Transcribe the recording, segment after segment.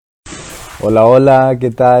Hola, hola, ¿qué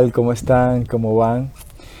tal? ¿Cómo están? ¿Cómo van?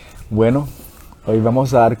 Bueno, hoy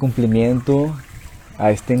vamos a dar cumplimiento a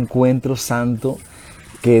este encuentro santo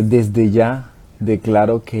que desde ya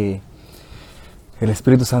declaro que el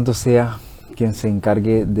Espíritu Santo sea quien se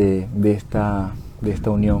encargue de esta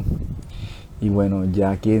unión. Y bueno, ya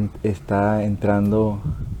aquí está entrando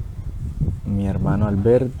mi hermano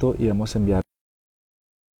Alberto y vamos a enviar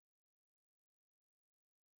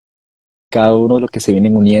cada uno de los que se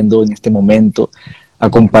vienen uniendo en este momento a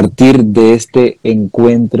compartir de este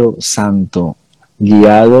encuentro santo,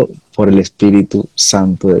 guiado por el Espíritu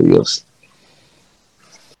Santo de Dios.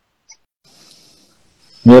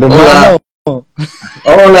 Mi Hola, hermano,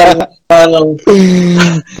 hola hermano, qué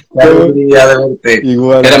alegría de verte. Espera, me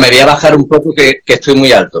voy a igualmente. bajar un poco que estoy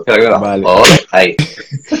muy alto. Espera que me bajo. Vale. Hola, ahí.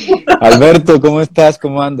 Alberto, ¿cómo estás?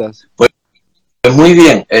 ¿Cómo andas? Pues muy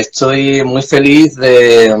bien, estoy muy feliz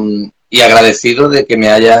y agradecido de que me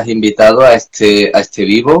hayas invitado a este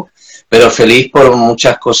vivo, pero feliz por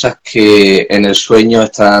muchas cosas que en el sueño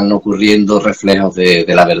están ocurriendo, reflejos de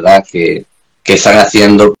la verdad que están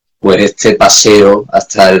haciendo pues este paseo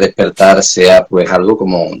hasta el despertar sea pues algo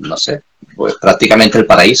como, no sé, pues prácticamente el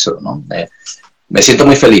paraíso, ¿no? Me siento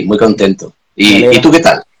muy feliz, muy contento. Me ¿Y alegra. tú qué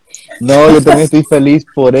tal? No, yo también estoy feliz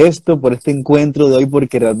por esto, por este encuentro de hoy,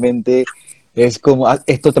 porque realmente es como,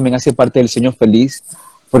 esto también hace parte del sueño feliz,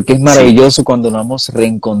 porque es Sí, maravilloso cuando nos vamos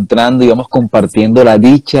reencontrando y vamos compartiendo la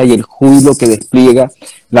dicha y el júbilo que despliega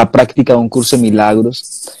la práctica de un curso de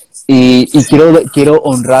milagros. Y quiero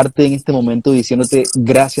honrarte en este momento diciéndote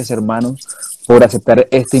gracias, hermanos, por aceptar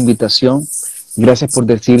esta invitación. Gracias por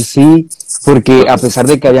decir sí, porque a pesar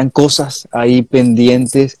de que habían cosas ahí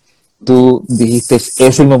pendientes, tú dijiste,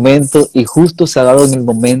 es el momento y justo se ha dado en el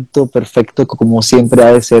momento perfecto, como siempre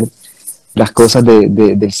ha de ser las cosas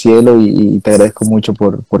del cielo y te agradezco mucho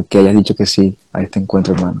porque hayas dicho que sí a este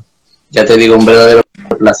encuentro, hermano. ya te digo, un verdadero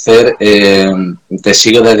placer. Te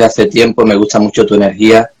sigo desde hace tiempo, me gusta mucho tu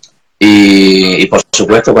energía y por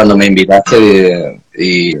supuesto cuando me invitaste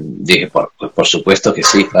y dije, pues por supuesto que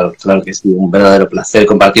sí, claro, claro que sí, un verdadero placer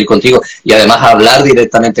compartir contigo y además hablar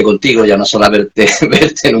directamente contigo, ya no solo verte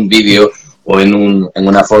en un vídeo o en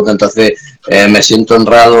una foto. Entonces me siento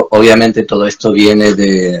honrado. Obviamente todo esto viene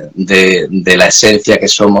de la esencia que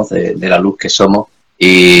somos, de la luz que somos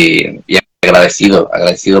y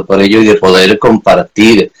agradecido por ello y de poder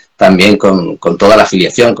compartir también con toda la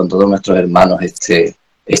afiliación, con todos nuestros hermanos este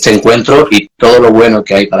encuentro y todo lo bueno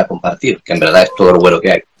que hay para compartir, que en verdad es todo lo bueno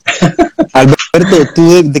que hay. Alberto,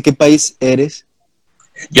 ¿tú de qué país eres?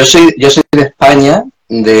 Yo soy de España,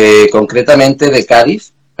 concretamente de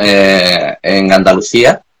Cádiz, en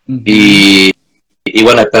Andalucía, Ujú. y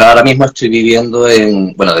bueno, pero ahora mismo estoy viviendo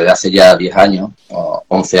bueno, desde hace ya 10 años, o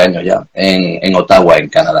 11 años ya, en Ottawa, en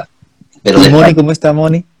Canadá, pero ¿Y de Moni, España. cómo está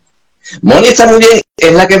Moni? Moni está muy bien,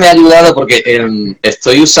 es la que me ha ayudado porque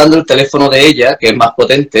estoy usando el teléfono de ella, que es más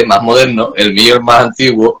potente, más moderno, el mío es más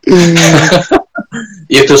antiguo,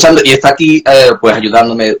 y estoy usando, y está aquí, pues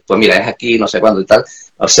ayudándome, pues mira, es aquí, no sé cuándo y tal.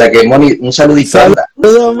 O sea que, Moni, un saludito, anda,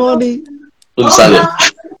 Saludos, Moni. un saludo.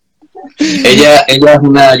 Ella es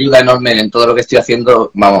una ayuda enorme en todo lo que estoy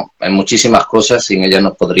haciendo, vamos, en muchísimas cosas, sin ella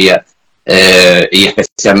no podría, y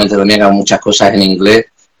especialmente también hago muchas cosas en inglés,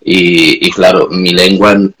 y claro, mi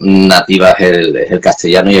lengua nativa es el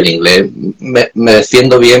castellano y el inglés. Me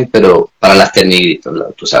defiendo bien, pero para las técnicas,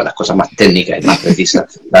 tú sabes, las cosas más técnicas y más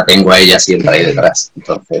precisas, la tengo a ella siempre ahí detrás.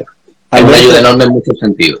 Entonces, es una ayuda Alberto, enorme en muchos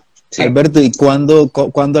sentidos. Sí. Alberto, ¿y cuándo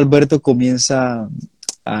Alberto comienza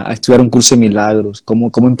a estudiar un curso de milagros? ¿Cómo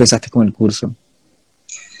empezaste con el curso?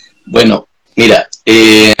 Bueno, mira,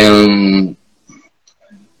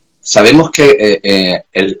 sabemos que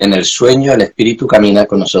en el sueño el espíritu camina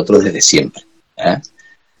con nosotros desde siempre. ¿Eh?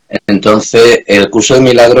 Entonces, el curso de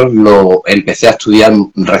milagros lo empecé a estudiar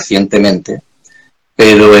recientemente,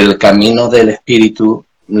 pero el camino del espíritu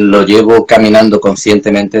lo llevo caminando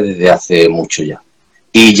conscientemente desde hace mucho ya.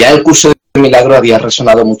 Y ya el curso de milagros había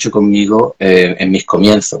resonado mucho conmigo en mis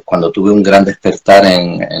comienzos, cuando tuve un gran despertar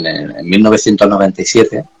en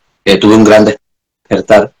 1997, tuve un gran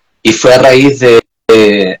despertar y fue a raíz de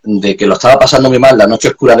que lo estaba pasando muy mal, la noche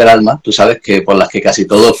oscura del alma, tú sabes que por las que casi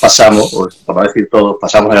todos pasamos, o por no decir todos,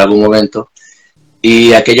 pasamos en algún momento,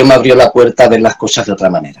 y aquello me abrió la puerta a ver las cosas de otra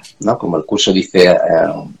manera, ¿no? Como el curso dice,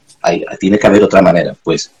 tiene que haber otra manera.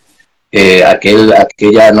 Pues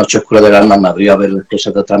aquella noche oscura del alma me abrió a ver las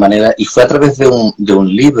cosas de otra manera y fue a través de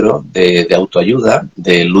un libro de autoayuda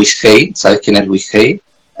de Louise Hay. ¿Sabes quién es Louise Hay?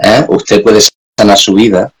 Usted puede sanar su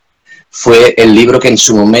vida. Fue el libro que en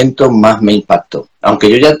su momento más me impactó. Aunque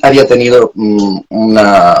yo ya había tenido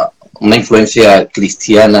una influencia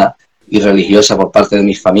cristiana y religiosa por parte de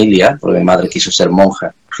mi familia, porque mi madre quiso ser monja.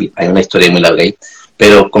 En fin, hay una historia muy larga ahí.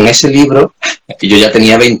 Pero con ese libro, yo ya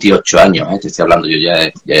tenía 28 años, te estoy hablando, yo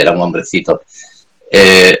ya era un hombrecito.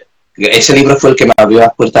 Ese libro fue el que me abrió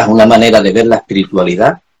las puertas a una manera de ver la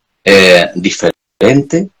espiritualidad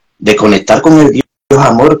diferente, de conectar con el Dios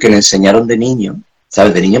amor que me enseñaron de niño.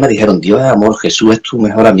 ¿Sabes? De niño me dijeron, Dios es amor, Jesús es tu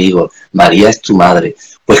mejor amigo, María es tu madre.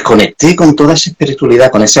 Pues conecté con toda esa espiritualidad,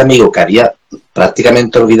 con ese amigo que había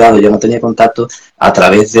prácticamente olvidado, yo no tenía contacto, a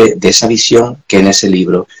través de esa visión que en ese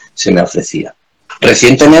libro se me ofrecía.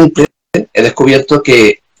 Recientemente he descubierto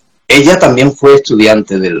que ella también fue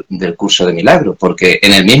estudiante del curso de milagros, porque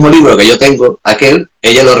en el mismo libro que yo tengo,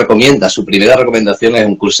 ella lo recomienda, su primera recomendación es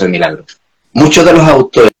un curso de milagros. Muchos de los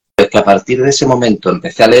autores que a partir de ese momento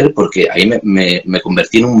empecé a leer, porque ahí me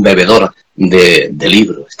convertí en un bebedor de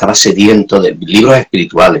libros, estaba sediento de libros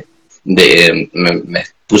espirituales, me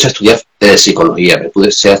puse a estudiar psicología, me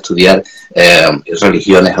puse a estudiar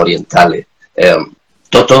religiones orientales,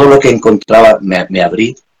 todo lo que encontraba me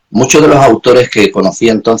abrí. Muchos de los autores que conocí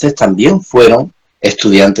entonces también fueron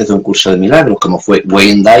estudiantes de un curso de milagros, como fue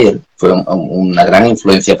Wayne Dyer, fue una gran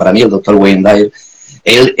influencia para mí, el doctor Wayne Dyer.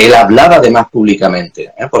 Él hablaba además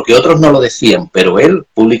públicamente, porque otros no lo decían, pero él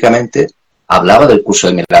públicamente hablaba del curso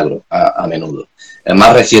de milagros a menudo.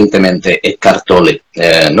 Más recientemente, Eckhart Tolle,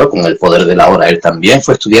 ¿no? Con el poder de la hora, él también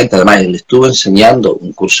fue estudiante, además él estuvo enseñando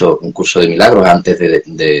un curso de milagros antes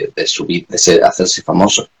de hacerse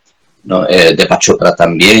famoso, ¿no? Deepak Chopra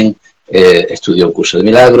también estudió un curso de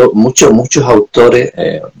milagros, muchos autores,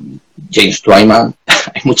 James Twyman,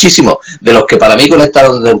 hay muchísimos de los que para mí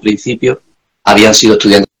conectaron desde un principio, habían sido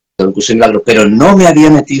estudiantes del curso de milagros, pero no me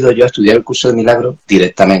había metido yo a estudiar el curso de milagros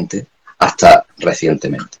directamente hasta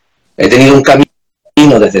recientemente. He tenido un camino,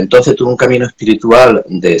 desde entonces tuve un camino espiritual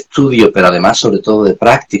de estudio, pero además sobre todo de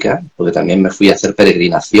práctica, porque también me fui a hacer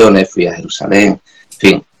peregrinaciones, fui a Jerusalén, en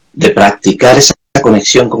fin, de practicar esa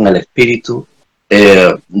conexión con el espíritu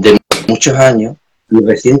de muchos años. Y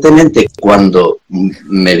recientemente cuando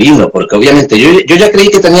me vino, porque obviamente yo ya creí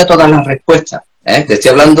que tenía todas las respuestas, te estoy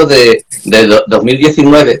hablando de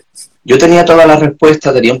 2019, yo tenía todas las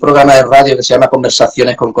respuestas, tenía un programa de radio que se llama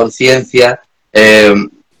Conversaciones con Conciencia, ya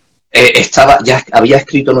había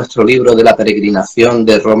escrito nuestro libro de la peregrinación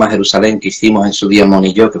de Roma a Jerusalén que hicimos en su día Moni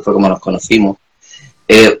y yo, que fue como nos conocimos,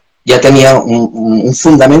 ya tenía un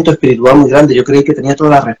fundamento espiritual muy grande, yo creí que tenía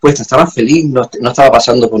todas las respuestas, estaba feliz, no estaba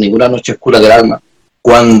pasando por ninguna noche oscura del alma,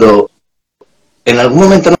 cuando en algún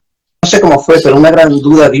momento, no sé cómo fue, pero una gran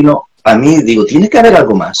duda vino a mí, digo, tiene que haber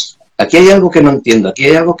algo más. Aquí hay algo que no entiendo, aquí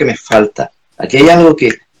hay algo que me falta, aquí hay algo que...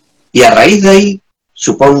 Y a raíz de ahí,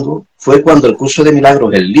 supongo, fue cuando el curso de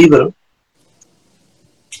milagros, el libro,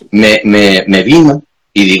 me vino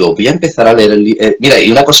y digo, voy a empezar a leer el libro. Mira,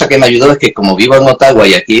 y una cosa que me ayudó es que como vivo en Ottawa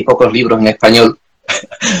y aquí hay pocos libros en español,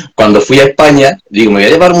 cuando fui a España, digo, me voy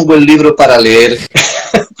a llevar un buen libro para leer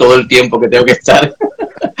todo el tiempo que tengo que estar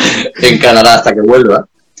en Canadá hasta que vuelva.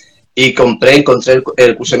 Y encontré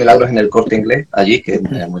el curso de milagros en el Corte Inglés, allí, que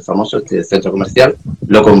es muy famoso, este centro comercial.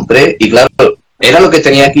 Lo compré y claro, era lo que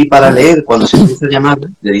tenía aquí para leer. Cuando se empieza a llamar,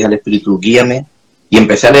 le dije al espíritu, guíame, y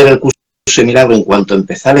empecé a leer el curso de milagros. En cuanto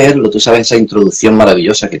empecé a leerlo, tú sabes esa introducción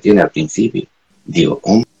maravillosa que tiene al principio. Digo,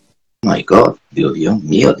 oh my God, digo, Dios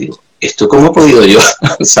mío, digo, ¿esto cómo he podido yo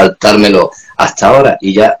saltármelo hasta ahora?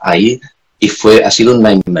 Y ya ahí, ha sido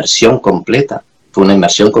una inmersión completa. Fue una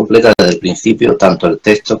inmersión completa desde el principio, tanto el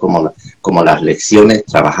texto como las lecciones,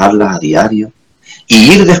 trabajarlas a diario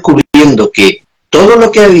y ir descubriendo que todo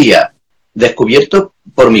lo que había descubierto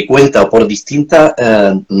por mi cuenta o por distintos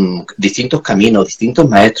caminos, distintos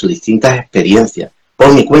maestros, distintas experiencias,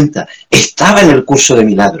 por mi cuenta, estaba en el curso de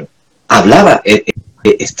milagros. Hablaba,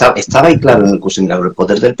 estaba ahí claro en el curso de milagros, el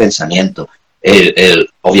poder del pensamiento.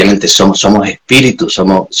 Obviamente somos espíritus,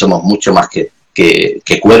 somos mucho más que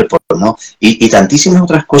cuerpos, ¿no? Y tantísimas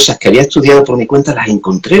otras cosas que había estudiado por mi cuenta las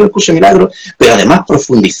encontré en el curso de milagros, pero además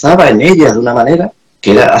profundizaba en ellas de una manera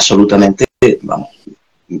que era absolutamente, vamos,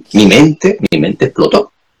 mi mente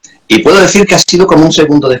explotó. Y puedo decir que ha sido como un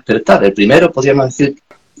segundo despertar. El primero, podríamos decir,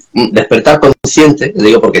 despertar consciente,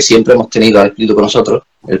 digo porque siempre hemos tenido al espíritu con nosotros.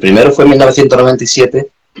 El primero fue en 1997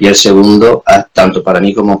 y el segundo, tanto para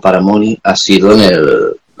mí como para Moni, ha sido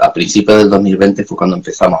a principios del 2020, fue cuando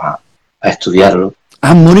empezamos a estudiarlo.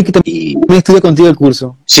 Ah, Moni, que también estudia contigo el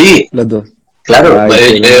curso. Sí, los dos. Claro,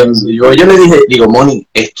 yo le dije, digo, Moni,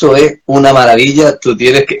 esto es una maravilla, tú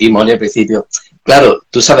tienes que... Y Moni al principio, claro,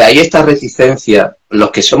 tú sabes, hay esta reticencia,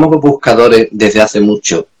 los que somos buscadores desde hace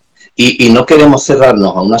mucho, y no queremos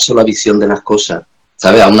cerrarnos a una sola visión de las cosas,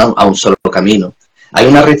 ¿sabes? A un solo camino. hay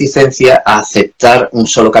una reticencia a aceptar un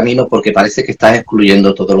solo camino porque parece que estás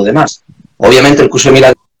excluyendo todo lo demás. Obviamente el curso de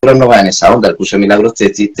milagros no va en esa onda, el curso de milagros te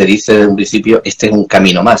dice desde un principio, este es un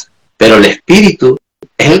camino más, pero el espíritu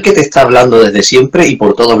es el que te está hablando desde siempre y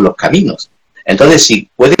por todos los caminos. Entonces, si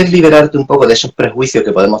puedes liberarte un poco de esos prejuicios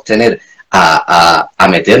que podemos tener a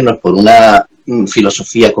meternos por una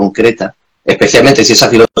filosofía concreta, especialmente si esa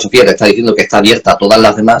filosofía te está diciendo que está abierta a todas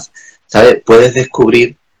las demás, ¿sabes? Puedes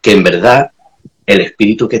descubrir que en verdad el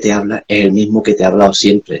espíritu que te habla es el mismo que te ha hablado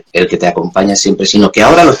siempre, el que te acompaña siempre, sino que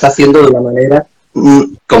ahora lo está haciendo de una manera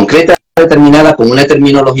concreta, determinada, con una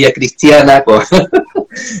terminología cristiana,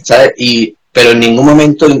 ¿sabes? Pero en ningún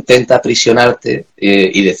momento intenta aprisionarte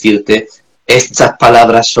y decirte estas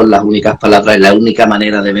palabras son las únicas palabras, la única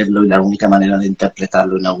manera de verlo y la única manera de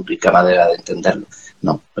interpretarlo y la única manera de entenderlo.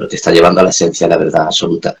 No, pero te está llevando a la esencia, a la verdad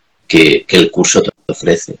absoluta que el curso te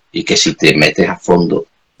ofrece y que si te metes a fondo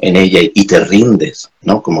en ella y te rindes,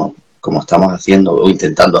 ¿no? Como estamos haciendo o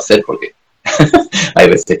intentando hacer, porque hay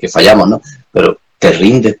veces que fallamos, ¿no? Pero te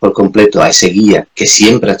rindes por completo a ese guía que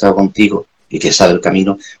siempre ha estado contigo y que sabe el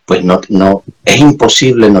camino, pues no es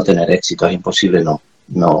imposible no tener éxito, es imposible no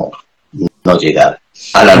llegar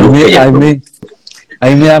a la luz que ya a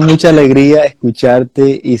mí me da mucha alegría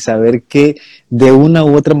escucharte y saber que de una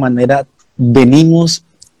u otra manera venimos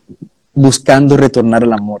buscando retornar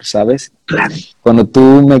al amor, ¿sabes? Claro. Cuando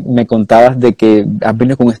tú me contabas de que has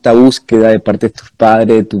venido con esta búsqueda de parte de tus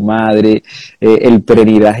padres, de tu madre, el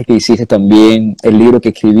peregrinaje que hiciste también, el libro que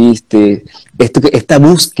escribiste, esta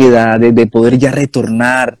búsqueda de poder ya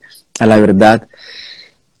retornar a la verdad,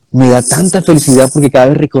 me da tanta felicidad porque cada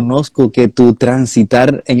vez reconozco que tu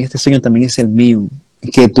transitar en este sueño también es el mío,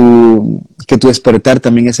 que tu despertar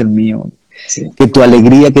también es el mío. Sí. Que tu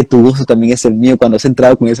alegría, que tu gozo también es el mío. Cuando has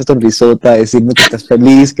entrado con esa sonrisota, decirme que estás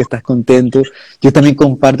feliz, que estás contento, yo también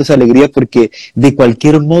comparto esa alegría porque de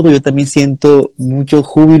cualquier modo yo también siento mucho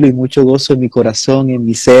júbilo y mucho gozo en mi corazón, en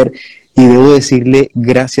mi ser, y debo decirle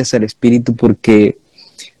gracias al Espíritu porque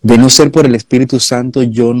de no ser por el Espíritu Santo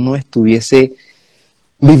yo no estuviese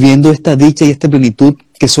viviendo esta dicha y esta plenitud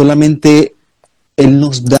que solamente Él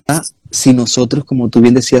nos da si nosotros, como tú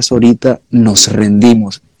bien decías ahorita, nos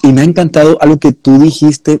rendimos. Y me ha encantado algo que tú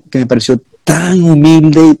dijiste que me pareció tan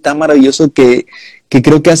humilde y tan maravilloso que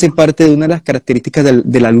creo que hace parte de una de las características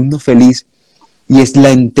del alumno feliz y es la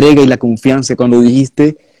entrega y la confianza. Cuando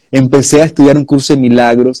dijiste, empecé a estudiar un curso de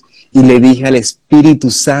milagros y le dije al Espíritu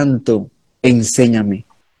Santo, enséñame.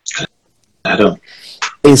 Claro.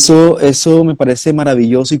 Eso me parece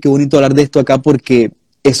maravilloso y qué bonito hablar de esto acá porque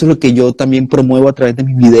eso es lo que yo también promuevo a través de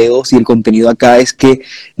mis videos y el contenido acá es que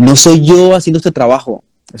no soy yo haciendo este trabajo,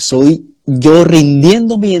 soy yo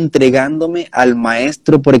rindiéndome y entregándome al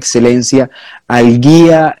maestro por excelencia, al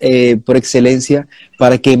guía por excelencia,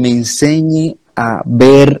 para que me enseñe a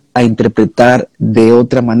ver, a interpretar de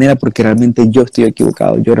otra manera, porque realmente yo estoy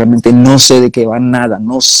equivocado, yo realmente no sé de qué va nada,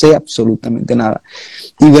 no sé absolutamente nada.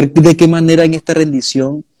 Y ver de qué manera en esta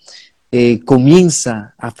rendición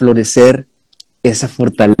comienza a florecer esa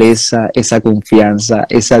fortaleza, esa confianza,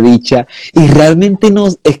 esa dicha, y realmente no,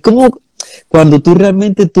 es como cuando tú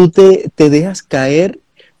realmente te dejas caer,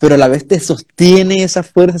 pero a la vez te sostiene esa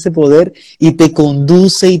fuerza, ese poder, y te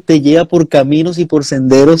conduce y te lleva por caminos y por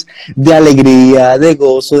senderos de alegría, de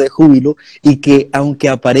gozo, de júbilo, y que aunque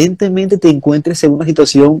aparentemente te encuentres en una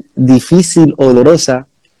situación difícil o dolorosa,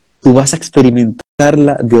 tú vas a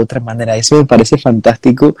experimentarla de otra manera. Eso me parece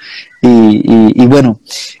fantástico. Y bueno,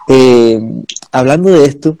 hablando de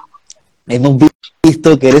esto, hemos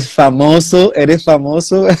visto que eres famoso en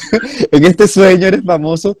este sueño eres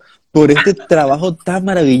famoso por este trabajo tan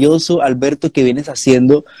maravilloso, Alberto, que vienes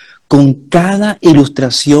haciendo con cada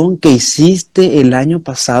ilustración que hiciste el año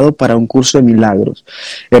pasado para un curso de milagros.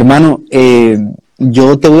 Hermano,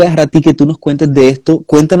 yo te voy a dejar a ti que tú nos cuentes de esto.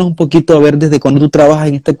 Cuéntanos un poquito a ver desde cuándo tú trabajas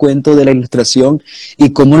en este cuento de la ilustración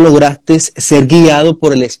y cómo lograste ser guiado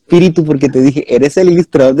por el Espíritu, porque te dije, eres el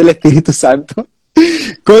ilustrador del Espíritu Santo.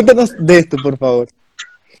 Cuéntanos de esto, por favor.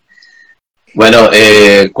 Bueno,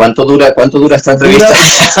 ¿cuánto dura esta entrevista?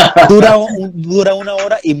 Dura 1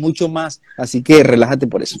 hora y mucho más, así que relájate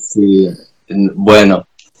por eso. Sí, bueno.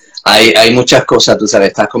 Hay muchas cosas, tú sabes,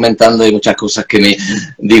 estás comentando y muchas cosas que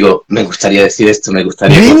me gustaría decir esto, me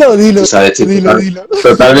gustaría... Dilo, tú sabes, dilo.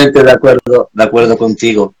 Totalmente de acuerdo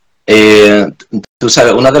contigo. Tú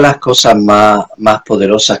sabes, una de las cosas más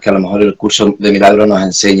poderosas que a lo mejor el curso de milagros nos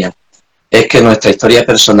enseña es que nuestra historia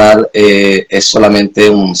personal es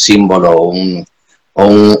solamente un símbolo o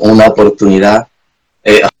una oportunidad,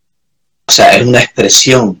 o sea, es una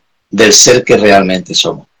expresión del ser que realmente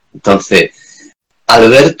somos. Entonces,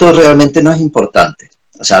 Alberto realmente no es importante.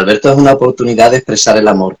 O sea, Alberto es una oportunidad de expresar el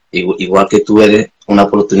amor, igual que tú eres una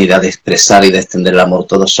oportunidad de expresar y de extender el amor.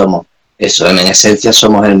 Todos somos eso, en esencia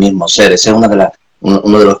somos el mismo ser. Ese es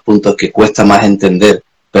uno de los puntos que cuesta más entender,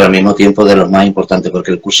 pero al mismo tiempo de los más importantes,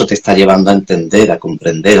 porque el curso te está llevando a entender, a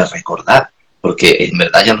comprender, a recordar, porque en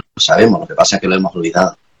verdad ya lo sabemos, lo que pasa es que lo hemos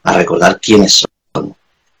olvidado, a recordar quiénes somos.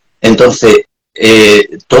 Entonces,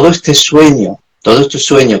 todo este sueño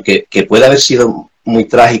que puede haber sido muy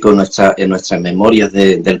trágico en nuestras memorias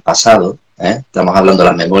del pasado, estamos hablando de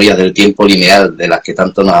las memorias del tiempo lineal de las que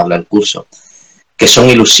tanto nos habla el curso, que son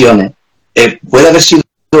ilusiones, puede haber sido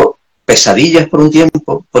pesadillas por un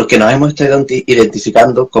tiempo porque nos hemos estado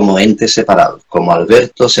identificando como entes separados, como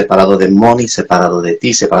Alberto separado de Moni, separado de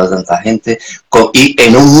ti, separado de tanta gente, y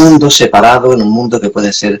en un mundo separado, en un mundo que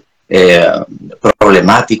puede ser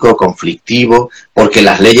problemático, conflictivo, porque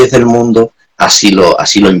las leyes del mundo así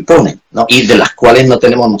lo imponen, ¿no? Y de las cuales no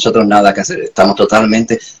tenemos nosotros nada que hacer.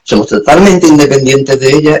 Somos totalmente independientes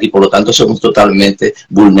de ellas y por lo tanto somos totalmente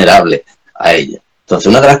vulnerables a ellas. Entonces,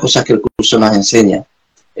 una de las cosas que el curso nos enseña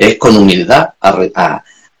es con humildad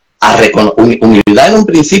humildad en un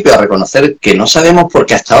principio a reconocer que no sabemos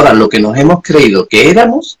porque hasta ahora lo que nos hemos creído que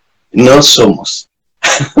éramos, no somos.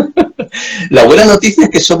 La buena noticia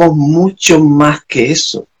es que somos mucho más que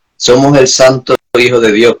eso. Somos el santo Hijo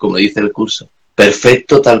de Dios, como dice el curso,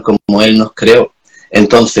 perfecto tal como Él nos creó.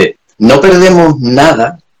 Entonces, no perdemos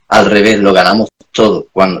nada, al revés, lo ganamos todo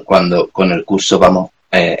cuando con el curso vamos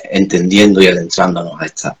entendiendo y adentrándonos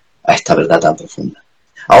a esta verdad tan profunda.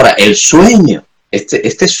 Ahora, el sueño,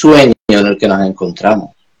 este sueño en el que nos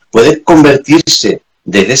encontramos, puede convertirse,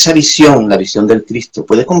 desde esa visión, la visión del Cristo,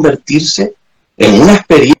 puede convertirse en una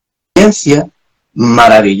experiencia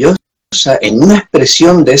maravillosa, en una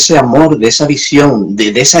expresión de ese amor, de esa visión,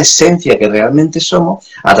 de esa esencia que realmente somos,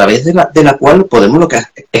 a través de la cual podemos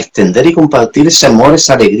extender y compartir ese amor,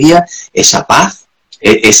 esa alegría, esa paz,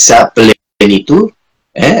 esa plenitud,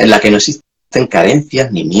 en la que no existen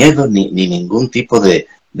carencias, ni miedos, ni ningún tipo de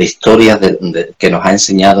historias que nos ha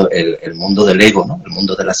enseñado el mundo del ego, ¿no? El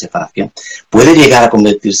mundo de la separación. Puede llegar a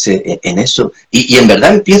convertirse en eso, y en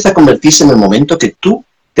verdad empieza a convertirse en el momento que tú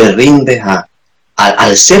te rindes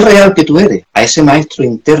al ser real que tú eres, a ese maestro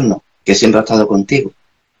interno que siempre ha estado contigo.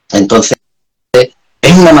 Entonces,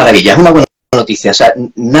 es una maravilla, es una buena noticia. O sea,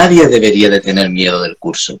 nadie debería de tener miedo del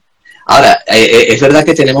curso. Ahora, es verdad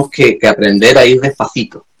que tenemos que aprender a ir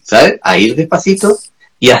despacito, ¿sabes? A ir despacito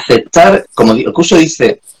y aceptar, como el curso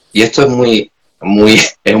dice, y esto es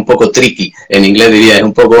es un poco tricky, en inglés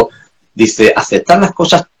diría, dice, aceptar las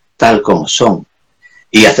cosas tal como son.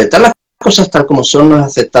 Y aceptar las cosas tal como son no es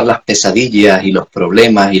aceptar las pesadillas y los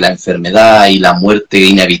problemas y la enfermedad y la muerte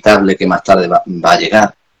inevitable que más tarde va a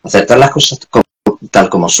llegar. Aceptar las cosas tal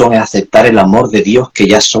como son es aceptar el amor de Dios que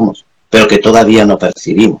ya somos, pero que todavía no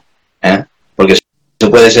percibimos, porque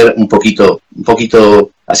eso puede ser un poquito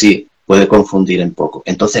así, puede confundir un poco.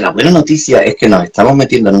 Entonces, la buena noticia es que nos estamos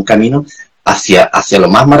metiendo en un camino hacia lo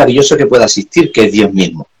más maravilloso que pueda existir, que es Dios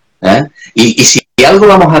mismo. Y si algo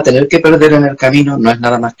vamos a tener que perder en el camino, no es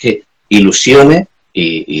nada más que ilusiones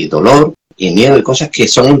y dolor y miedo y cosas que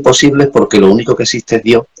son imposibles porque lo único que existe es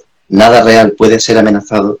Dios. Nada real puede ser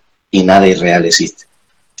amenazado y nada irreal existe.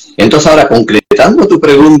 Entonces, ahora, concretando tu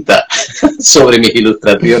pregunta sobre mis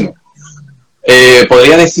ilustraciones,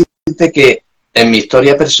 podría decirte que en mi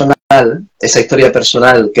historia personal, esa historia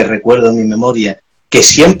personal que recuerdo en mi memoria, que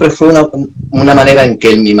siempre fue una manera en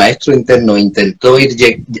que mi maestro interno intentó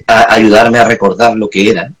a ayudarme a recordar lo que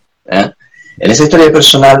era. En esa historia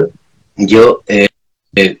personal, yo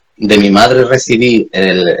de mi madre recibí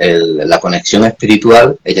la conexión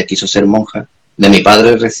espiritual, ella quiso ser monja, de mi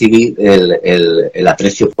padre recibí el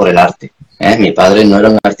aprecio por el arte. Mi padre no era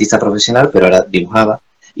un artista profesional, pero dibujaba.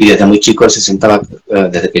 Y desde muy chico él se sentaba,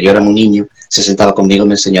 desde que yo era muy niño, se sentaba conmigo y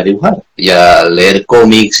me enseñó a dibujar, y a leer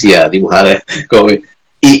cómics y a dibujar cómics.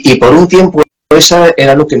 Y por un tiempo eso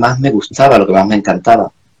era lo que más me gustaba, lo que más me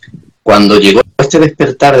encantaba. Cuando llegó este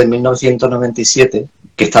despertar de 1997,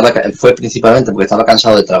 fue principalmente porque estaba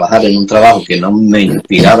cansado de trabajar en un trabajo que no me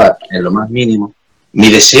inspiraba en lo más mínimo, mi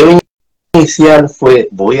deseo inicial fue: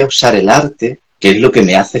 voy a usar el arte, que es lo que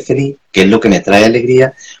me hace feliz, que es lo que me trae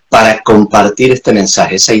alegría, para compartir este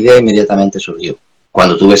mensaje. Esa idea inmediatamente surgió.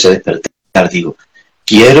 Cuando tuve ese despertar, digo,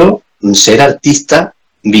 quiero ser artista,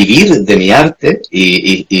 vivir de mi arte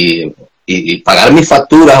y pagar mis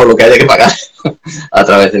facturas o lo que haya que pagar a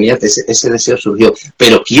través de mi arte. Ese deseo surgió.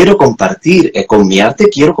 Pero quiero compartir, con mi arte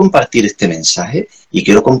quiero compartir este mensaje y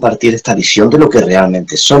quiero compartir esta visión de lo que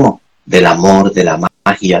realmente somos, del amor, de la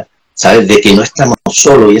magia, ¿sabes? De que no estamos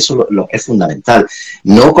solos, y eso es fundamental.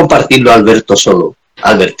 No compartirlo Alberto solo,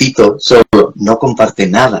 Albertito, solo, no comparte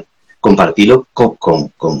nada. Compartirlo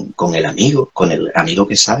con el amigo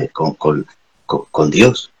que sabe, con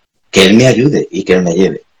Dios, que Él me ayude y que Él me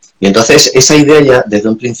lleve. Y entonces esa idea ya desde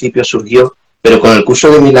un principio surgió, pero con el curso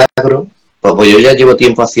de milagros, pues yo ya llevo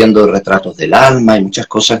tiempo haciendo retratos del alma y muchas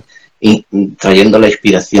cosas, y trayendo la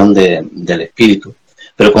inspiración del espíritu.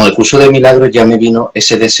 Pero con el curso de milagros ya me vino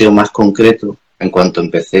ese deseo más concreto en cuanto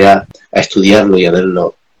empecé a estudiarlo y a ver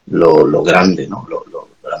lo grande, ¿no?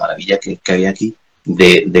 La maravilla que había aquí,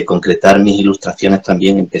 de concretar mis ilustraciones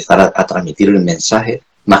también, empezar a transmitir el mensaje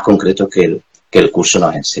más concreto que el curso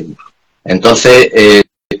nos enseña. Entonces,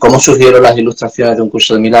 ¿cómo surgieron las ilustraciones de un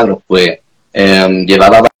curso de milagros? Pues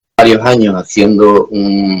llevaba varios años haciendo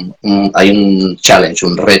hay un challenge,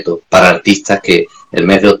 un reto para artistas que el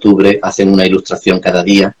mes de octubre hacen una ilustración cada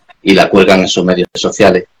día y la cuelgan en sus medios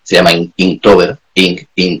sociales. Se llama Inktober,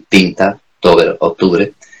 tinta, Tober,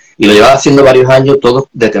 octubre. Y lo llevaba haciendo varios años, todos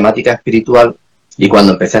de temática espiritual. Y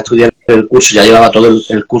cuando empecé a estudiar el curso, ya llevaba todo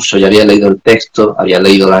el curso, ya había leído el texto, había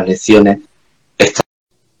leído las lecciones.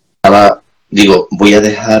 Digo, voy a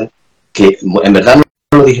dejar que, en verdad no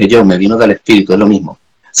lo dije yo, me vino del espíritu, es lo mismo.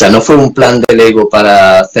 O sea, no fue un plan del ego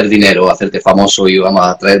para hacer dinero, hacerte famoso y vamos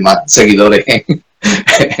a traer más seguidores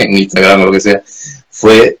en Instagram o lo que sea.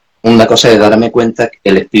 Fue una cosa de darme cuenta que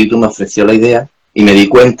el espíritu me ofreció la idea y me di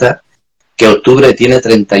cuenta que octubre tiene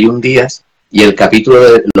 31 días y el capítulo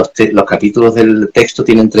de los capítulos del texto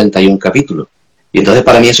tienen 31 capítulos. Y entonces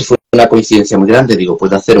para mí eso fue una coincidencia muy grande. Digo,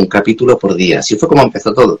 puedo hacer un capítulo por día. Así fue como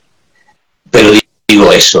empezó todo. Pero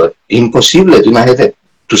digo, eso es imposible. Tú imagínate,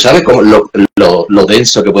 tú sabes cómo lo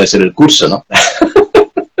denso que puede ser el curso, ¿no?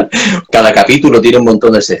 Cada capítulo tiene un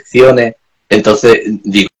montón de secciones. Entonces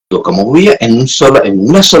digo, ¿cómo voy a en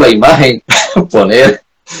una sola imagen poner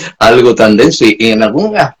algo tan denso y en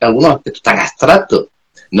algunos aspectos tan abstractos,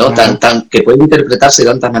 ¿no? Tan que puede interpretarse de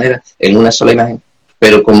tantas maneras en una sola imagen?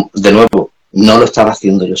 Pero de nuevo, no lo estaba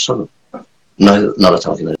haciendo yo solo. No lo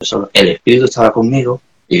estaba haciendo yo solo. El espíritu estaba conmigo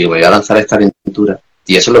y digo, voy a lanzar esta aventura.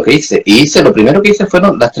 Y eso es lo que hice. Y lo primero que hice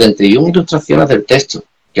fueron las 31 ilustraciones del texto,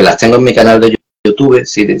 que las tengo en mi canal de YouTube.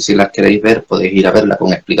 Si las queréis ver, podéis ir a verlas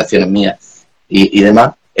con explicaciones mías y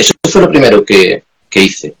demás. Eso fue lo primero que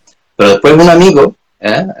hice. Pero después un amigo,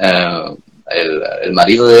 el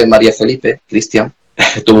marido de María Felipe, Cristian,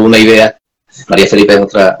 tuvo una idea. María Felipe es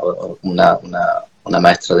una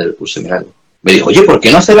maestra del curso de milagros. Me dijo, oye, ¿por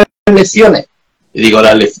qué no hacer las lecciones? Y digo,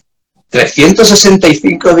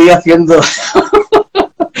 365 días haciendo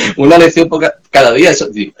una lección cada día, eso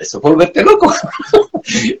es volverte loco.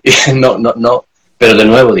 Y no. Pero de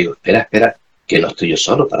nuevo digo, espera, que no estoy yo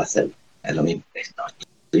solo para hacerlo. Es lo mismo, no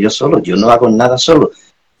estoy yo solo, yo no hago nada solo.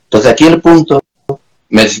 Entonces aquí el punto,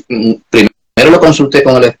 primero lo consulté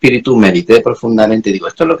con el espíritu, medité profundamente, digo,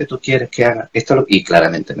 esto es lo que tú quieres que haga, y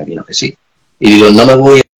claramente me vino que sí. Y digo, no me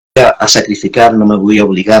voy a sacrificar, no me voy a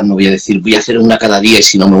obligar, no voy a decir, voy a hacer una cada día y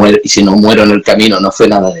si no muero en el camino. No fue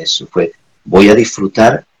nada de eso, fue, voy a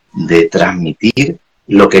disfrutar de transmitir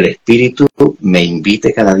lo que el espíritu me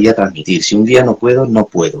invite cada día a transmitir. Si un día no puedo, no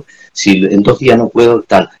puedo. Si en 2 días no puedo,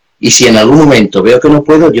 tal. Y si en algún momento veo que no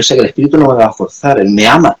puedo, yo sé que el espíritu no me va a forzar, él me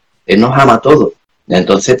ama, él nos ama a todos.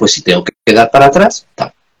 Entonces, pues si tengo que quedar para atrás,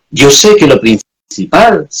 tal. Yo sé que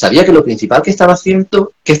sabía que lo principal que estaba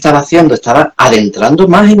haciendo, estaba adentrando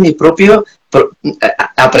más en mi propio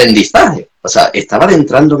aprendizaje. O sea, estaba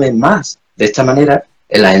adentrándome más de esta manera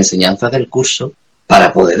en las enseñanzas del curso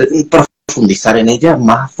para poder profundizar en ellas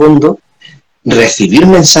más a fondo, recibir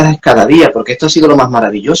mensajes cada día, porque esto ha sido lo más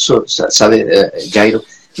maravilloso, ¿sabes, Jairo?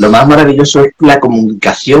 Lo más maravilloso es la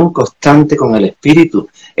comunicación constante con el espíritu,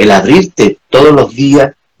 el abrirte todos los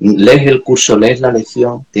días. Lees el curso, lees la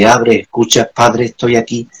lección, te abres, escuchas, Padre, estoy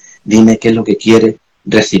aquí, dime qué es lo que quieres,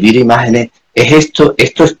 recibir imágenes. ¿Es esto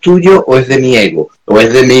es tuyo o es de mi ego? ¿O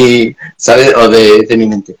es de mi, ¿sabes? O de mi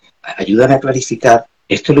mente. Ayúdame a clarificar,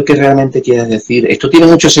 ¿esto es lo que realmente quieres decir? ¿Esto tiene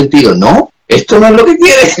mucho sentido? No, esto no es lo que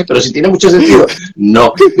quieres, pero si tiene mucho sentido,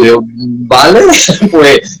 no. Digo, vale,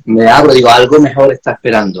 pues me abro, digo, algo mejor está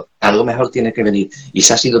esperando, algo mejor tiene que venir. Y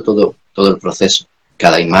ese ha sido todo el proceso,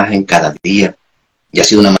 cada imagen, cada día. Y ha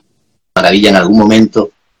sido una maravilla. En algún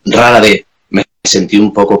momento, rara vez, me sentí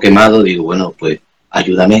un poco quemado. Digo, bueno, pues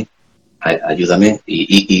ayúdame.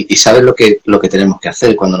 Y sabes lo que tenemos que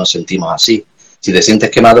hacer cuando nos sentimos así. Si te sientes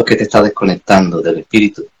quemado es que te estás desconectando del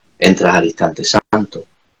espíritu. Entras al instante santo,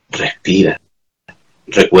 respiras.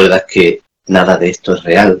 Recuerdas que nada de esto es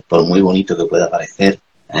real, por muy bonito que pueda parecer.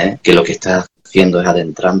 Que lo que estás haciendo es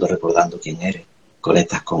adentrando, recordando quién eres.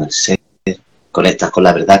 Conectas con el ser, conectas con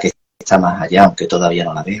la verdad que está más allá, aunque todavía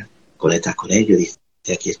no la veas. Conectas con ello y dices,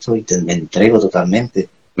 aquí estoy, me entrego totalmente,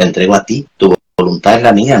 me entrego a ti, tu voluntad es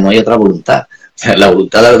la mía, no hay otra voluntad. La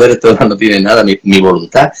voluntad de Alberto no tiene nada, mi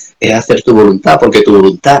voluntad es hacer tu voluntad, porque tu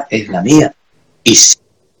voluntad es la mía. Y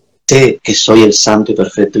sé que soy el santo y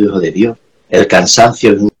perfecto Hijo de Dios. El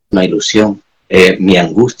cansancio es una ilusión, mi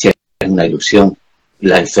angustia es una ilusión,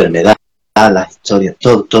 la enfermedad, las historias,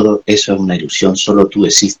 todo eso es una ilusión. Solo tú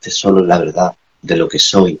existes, solo la verdad de lo que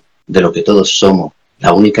soy, de lo que todos somos.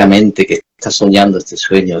 La única mente que está soñando este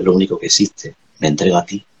sueño es lo único que existe. Me entrego a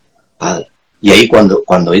ti, Padre. Y ahí cuando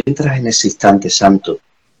entras en ese instante santo,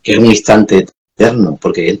 que es un instante eterno,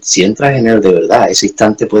 porque si entras en él de verdad, ese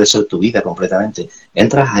instante puede ser tu vida completamente.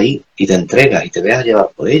 Entras ahí y te entregas y te dejas llevar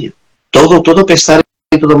por ello. Todo pesar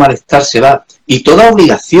y todo malestar se va. Y toda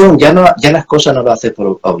obligación, ya las cosas no las haces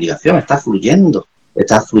por obligación, estás fluyendo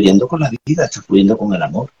con la vida, estás fluyendo con el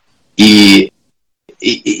amor. Y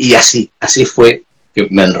así fue, que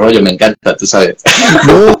me enrollo, me encanta, tú sabes.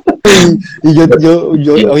 No, y yo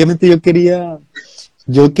obviamente yo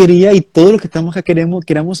quería y todos los que estamos acá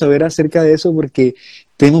queramos saber acerca de eso porque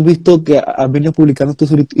te hemos visto que has venido publicando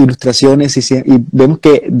tus ilustraciones y vemos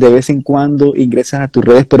que de vez en cuando ingresas a tus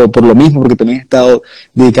redes, pero por lo mismo, porque también has estado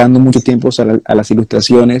dedicando mucho tiempo a las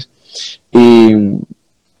ilustraciones y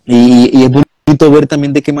es bonito ver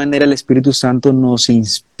también de qué manera el Espíritu Santo nos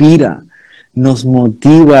inspira, nos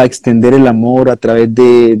motiva a extender el amor a través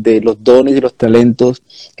de los dones y los talentos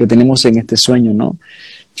que tenemos en este sueño, ¿no?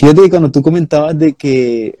 Fíjate que cuando tú comentabas de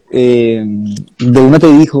que de una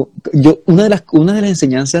te dijo, una de las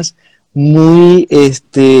enseñanzas muy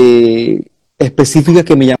específicas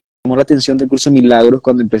que me llamó la atención del curso de Milagros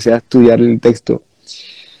cuando empecé a estudiar el texto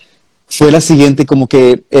fue la siguiente, como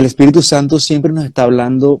que el Espíritu Santo siempre nos está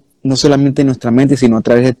hablando no solamente en nuestra mente, sino a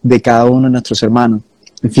través de cada uno de nuestros hermanos.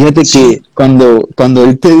 Y fíjate que cuando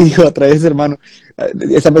él te dijo a través de hermano,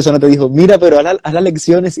 esa persona te dijo, mira, pero haz las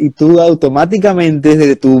lecciones y tú automáticamente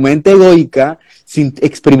desde tu mente egoica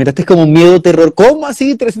experimentaste como miedo, terror, ¿cómo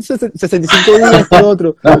así? 365 días, todo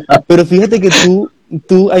otro. Pero fíjate que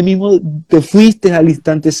tú ahí mismo te fuiste al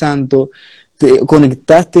instante santo, te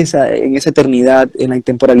conectaste en esa eternidad, en la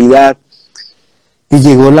intemporalidad, y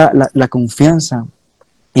llegó la confianza,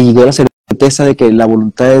 y llegó la certeza de que la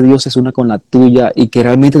voluntad de Dios es una con la tuya, y que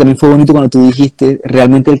realmente también fue bonito cuando tú dijiste,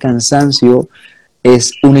 realmente el cansancio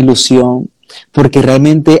es una ilusión, porque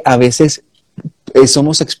realmente a veces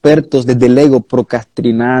somos expertos desde el ego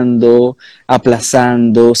procrastinando,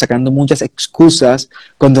 aplazando, sacando muchas excusas,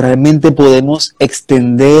 cuando realmente podemos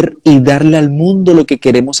extender y darle al mundo lo que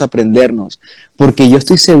queremos aprendernos. Porque yo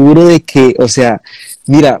estoy seguro de que, o sea,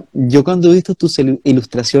 mira, yo cuando he visto tus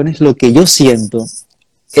ilustraciones, lo que yo siento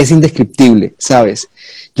es indescriptible, ¿sabes?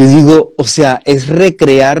 Yo digo, o sea, es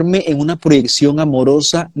recrearme en una proyección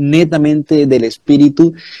amorosa netamente del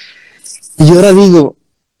espíritu. Y yo ahora digo,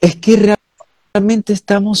 es que realmente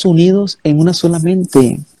estamos unidos en una sola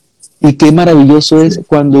mente. Y qué maravilloso es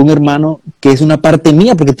cuando un hermano que es una parte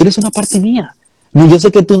mía, porque tú eres una parte mía. No, yo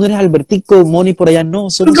sé que tú no eres Albertico, Moni por allá, no,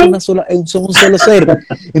 somos somos un solo ser.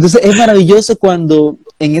 Entonces es maravilloso cuando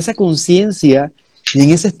en esa conciencia y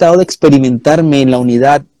en ese estado de experimentarme en la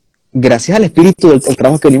unidad, gracias al espíritu del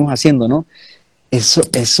trabajo que venimos haciendo, ¿no? Eso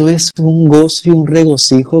es un gozo y un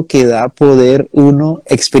regocijo que da poder uno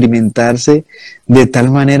experimentarse de tal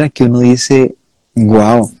manera que uno dice,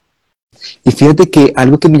 wow. Y fíjate que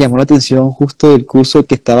algo que me llamó la atención justo del curso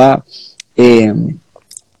que estaba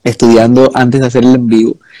estudiando antes de hacer el en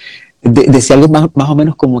vivo, decía algo más o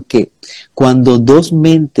menos como que cuando dos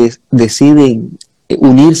mentes deciden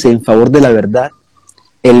unirse en favor de la verdad,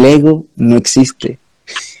 el ego no existe.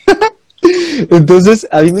 Entonces,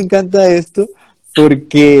 a mí me encanta esto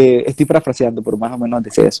porque estoy parafraseando, pero más o menos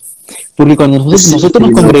decía eso. Porque cuando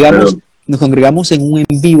nosotros nos congregamos en un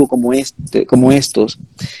en vivo como estos,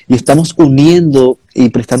 y estamos uniendo y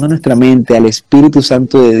prestando nuestra mente al Espíritu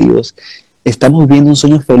Santo de Dios, estamos viendo un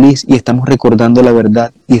sueño feliz y estamos recordando la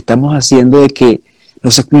verdad y estamos haciendo de que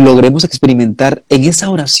nos logremos experimentar en esa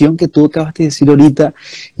oración que tú acabas de decir ahorita.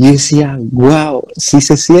 Y decía, wow, sí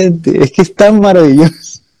se siente, es que es tan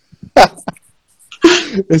maravilloso.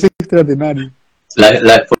 Es extraordinario.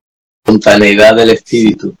 La espontaneidad del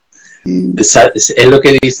espíritu. Es lo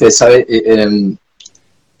que dice, ¿sabes?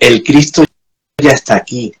 El Cristo ya está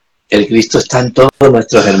aquí. El Cristo está en todos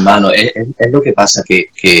nuestros hermanos. Es lo que pasa, que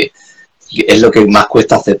es lo que más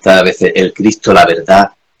cuesta aceptar a veces. El Cristo, la verdad,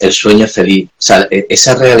 el sueño feliz. O sea,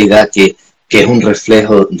 esa realidad que es un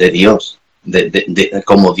reflejo de Dios, de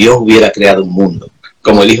como Dios hubiera creado un mundo,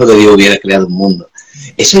 como el Hijo de Dios hubiera creado un mundo.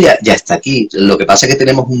 Eso ya está aquí. Lo que pasa es que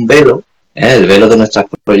tenemos un velo, el velo de nuestras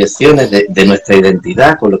proyecciones, de nuestra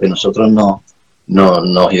identidad, con lo que nosotros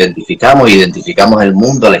nos identificamos el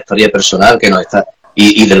mundo, la historia personal que nos está...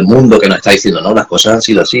 y del mundo que nos está diciendo, no, las cosas han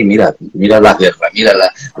sido así, mira las guerras, mira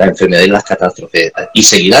la enfermedad y las catástrofes, y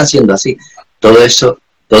seguirán siendo así. Todo eso,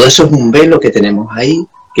 todo eso es un velo que tenemos ahí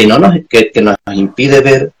que nos impide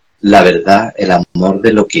ver la verdad, el amor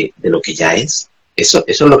de lo que ya es. Eso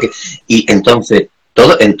es lo que... Y entonces,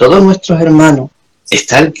 en todos nuestros hermanos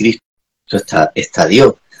está el Cristo, está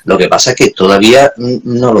Dios. Lo que pasa es que todavía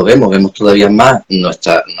no lo vemos todavía más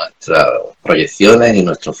nuestras proyecciones y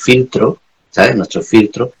nuestros filtros, ¿sabes? Nuestros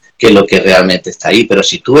filtros, que lo que realmente está ahí. Pero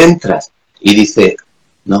si tú entras y dices,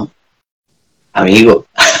 no, amigo,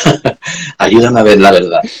 ayúdame a ver la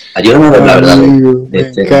verdad. Ayúdame a ver la verdad Amigo, de me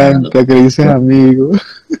este hermano. encanta que dices amigo.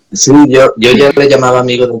 Sí, yo ya le llamaba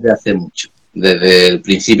amigo desde hace mucho, desde el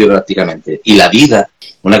principio prácticamente. Y la vida,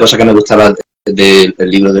 una cosa que me gustaba del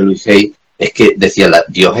libro de Luis Hay, es que decía,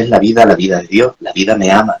 Dios es la vida es Dios, la vida me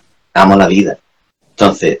ama, amo la vida.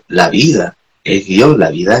 Entonces, la vida es Dios, la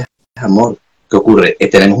vida es amor. ¿Qué ocurre?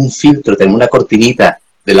 Tenemos un filtro, tenemos una cortinita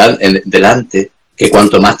delante, que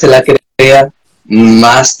cuanto más te la creas,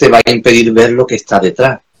 más te va a impedir ver lo que está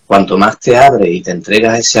detrás. Cuanto más te abres y te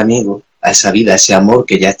entregas a ese amigo, a esa vida, a ese amor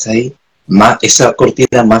que ya está ahí, más esa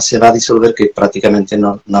cortina más se va a disolver, que prácticamente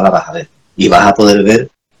no la vas a ver. Y vas a poder ver,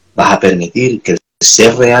 vas a permitir que el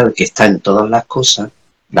ser real que está en todas las cosas,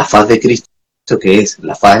 la faz de Cristo, que es,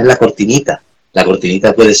 la faz es la cortinita. La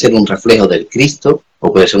cortinita puede ser un reflejo del Cristo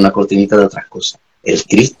o puede ser una cortinita de otras cosas. El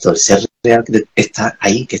Cristo, el ser real que está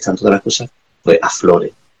ahí, que está en todas las cosas, pues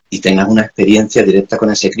aflore y tengas una experiencia directa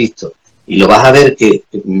con ese Cristo. Y lo vas a ver que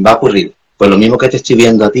va a ocurrir. Pues lo mismo que te estoy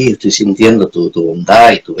viendo a ti, estoy sintiendo tu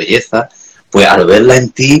bondad y tu belleza, pues al verla en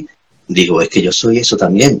ti, digo, es que yo soy eso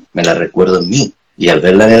también, me la recuerdo en mí. Y al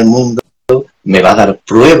verla en el mundo, me va a dar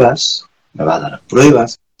pruebas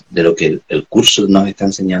de lo que el curso nos está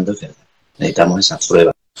enseñando es verdad. Necesitamos esas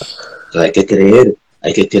pruebas. Entonces hay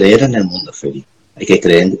que creer en el mundo feliz. Hay que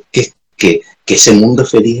creer que ese mundo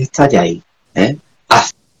feliz está ya ahí. ¿Eh?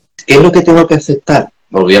 ¿Qué es lo que tengo que aceptar?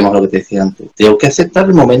 Volvíamos a lo que te decía antes. Tengo que aceptar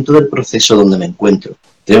el momento del proceso donde me encuentro.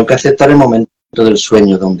 Tengo que aceptar el momento del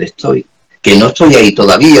sueño donde estoy. Que no estoy ahí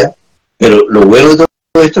todavía, pero lo bueno de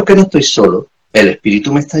todo esto es que no estoy solo. El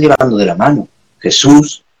Espíritu me está llevando de la mano.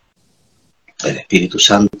 Jesús, el Espíritu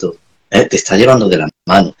Santo, te está llevando de la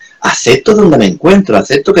mano. Acepto donde me encuentro,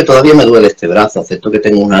 acepto que todavía me duele este brazo, acepto que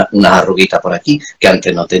tengo una arruguita por aquí que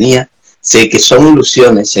antes no tenía. Sé que son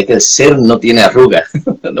ilusiones, sé que el ser no tiene arrugas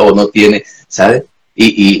o no tiene, ¿sabes?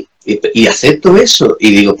 Y acepto eso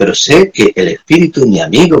y digo, pero sé que el Espíritu, mi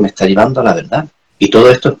amigo, me está llevando a la verdad. Y todo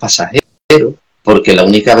esto es pasajero, porque la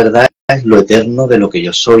única verdad es lo eterno de lo que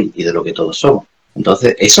yo soy y de lo que todos somos.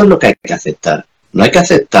 Entonces, eso es lo que hay que aceptar. No hay que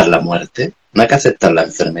aceptar la muerte, no hay que aceptar la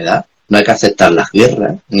enfermedad, no hay que aceptar las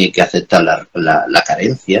guerras, ni hay que aceptar la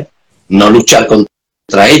carencia, no luchar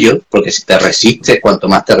contra ellos, porque si te resistes, cuanto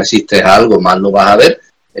más te resistes a algo, más lo vas a ver.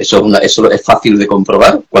 Eso es fácil de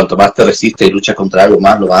comprobar. Cuanto más te resistes y luchas contra algo,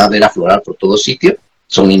 más lo vas a ver aflorar por todos sitios.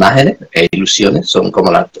 Son imágenes e ilusiones, son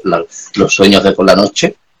como los sueños de por la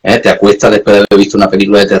noche. Te acuestas después de haber visto una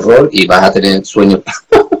película de terror y vas a tener sueños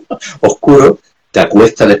oscuros. Te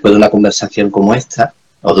acuestas después de una conversación como esta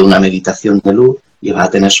o de una meditación de luz y vas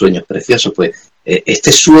a tener sueños preciosos. Pues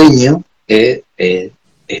este sueño es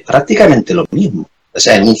prácticamente lo mismo. O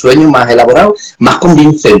sea, es un sueño más elaborado, más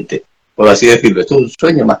convincente, por así decirlo. Esto es un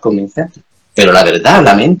sueño más convincente. Pero la verdad,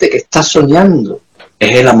 la mente que está soñando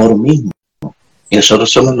es el amor mismo. Y nosotros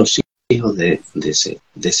somos los hijos de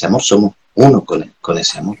ese amor, somos uno con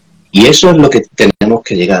ese amor. Y eso es lo que tenemos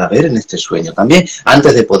que llegar a ver en este sueño también,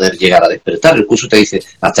 antes de poder llegar a despertar. El curso te dice,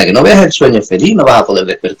 hasta que no veas el sueño feliz no vas a poder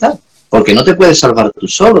despertar, porque no te puedes salvar tú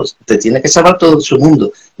solo, te tiene que salvar todo su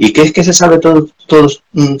mundo. ¿Y qué es que se salve todo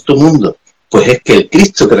tu mundo? Pues es que el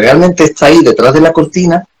Cristo que realmente está ahí detrás de la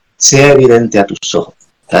cortina sea evidente a tus ojos.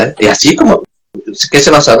 ¿Sabes? Y así como, ¿qué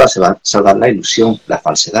se va a salvar? Se va a salvar la ilusión, la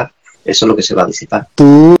falsedad. Eso es lo que se va a disipar.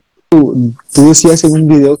 Tú decías en un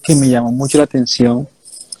video que me llamó mucho la atención,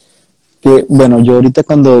 que, bueno, yo ahorita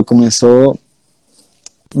cuando comenzó,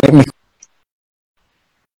 me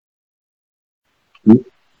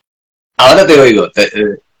Ahora te oigo.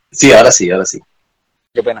 Sí, ahora sí, ahora sí.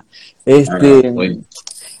 qué pena. Bueno.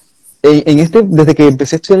 Desde que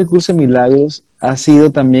empecé a estudiar el curso de milagros, ha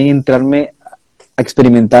sido también entrarme a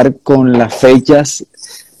experimentar con las fechas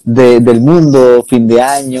del mundo, fin de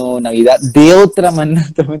año, Navidad, de otra manera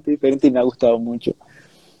totalmente diferente y me ha gustado mucho.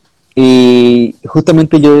 Y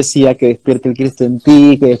justamente yo decía que despierte el Cristo en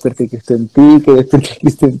ti, que despierte el Cristo en ti, que despierte el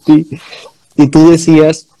Cristo en ti. Y tú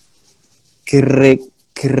decías que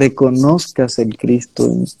reconozcas el Cristo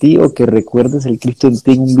en ti o que recuerdes el Cristo en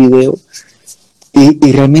ti en un video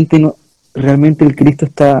y realmente no, realmente el Cristo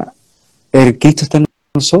está el Cristo está en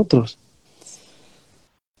nosotros.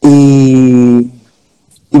 Y,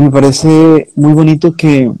 y me parece muy bonito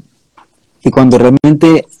que cuando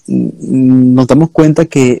realmente nos damos cuenta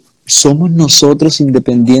que somos nosotros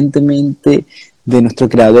independientemente de nuestro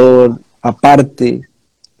creador, aparte,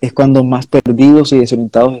 es cuando más perdidos y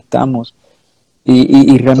desorientados estamos.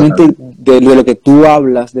 Y Total. realmente de lo que tú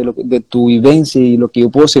hablas, de tu vivencia y lo que yo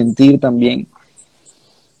puedo sentir también,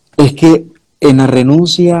 es que en la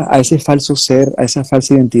renuncia a ese falso ser, a esa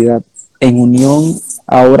falsa identidad, en unión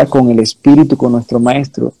ahora con el Espíritu, con nuestro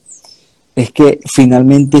Maestro, es que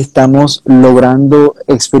finalmente estamos logrando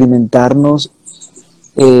experimentarnos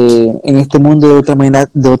en este mundo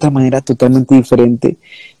de otra manera totalmente diferente.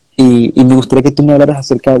 Y me gustaría que tú me hablaras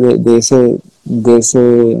acerca de ese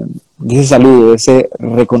saludo, de ese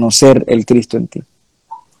reconocer el Cristo en ti.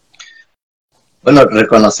 Bueno,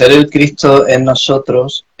 reconocer el Cristo en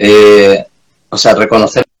nosotros, o sea,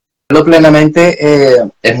 reconocerlo plenamente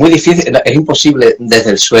es muy difícil, es imposible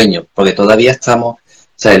desde el sueño, porque todavía estamos, o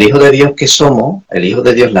sea, el Hijo de Dios que somos, el Hijo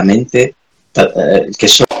de Dios, la mente que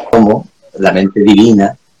somos, la mente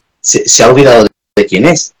divina, se ha olvidado de quién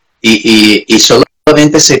es. Y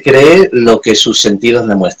solamente se cree lo que sus sentidos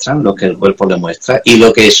le muestran, lo que el cuerpo le muestra, y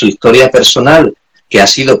lo que su historia personal, que ha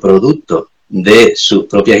sido producto de sus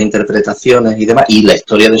propias interpretaciones y demás, y la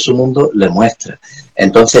historia de su mundo le muestra.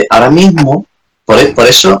 Entonces, ahora mismo, por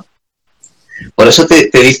eso te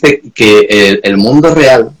dice que el mundo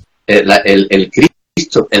real, el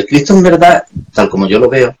Cristo en verdad, tal como yo lo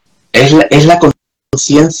veo, es la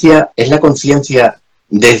conciencia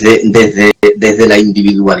desde la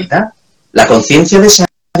individualidad, la conciencia de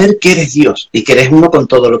saber que eres Dios y que eres uno con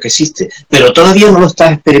todo lo que existe, pero todavía no lo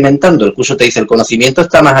estás experimentando. El curso te dice, el conocimiento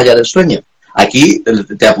está más allá del sueño. Aquí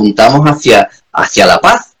te apuntamos hacia la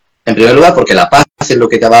paz, en primer lugar, porque la paz es lo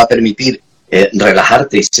que te va a permitir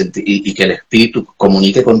relajarte y que el espíritu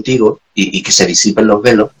comunique contigo y que se disipen los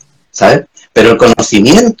velos, ¿sabes? Pero el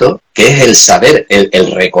conocimiento, que es el saber,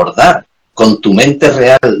 el recordar con tu mente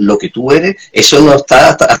real lo que tú eres, eso no está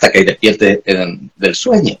hasta que despiertes del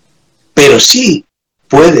sueño. Pero sí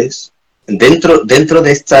puedes, dentro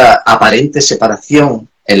de esta aparente separación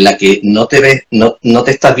en la que no te ves, no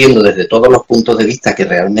te estás viendo desde todos los puntos de vista que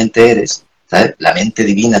realmente eres, ¿sabes? La mente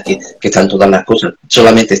divina que está en todas las cosas,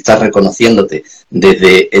 solamente estás reconociéndote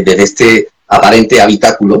desde este aparente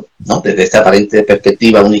habitáculo, ¿no? Desde esta aparente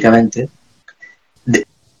perspectiva únicamente,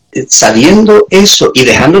 sabiendo eso y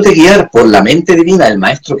dejándote guiar por la mente divina del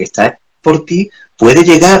maestro que está por ti, puede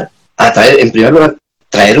llegar a traer, en primer lugar,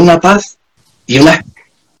 traer una paz y una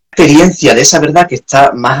experiencia de esa verdad que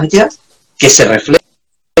está más allá, que se refleje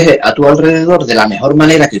a tu alrededor de la mejor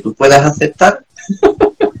manera que tú puedas aceptar.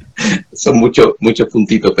 Son muchos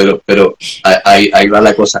puntitos, pero ahí va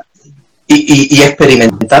la cosa. Y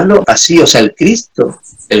experimentarlo así, o sea, el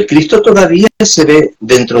Cristo todavía se ve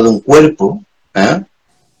dentro de un cuerpo, ¿eh?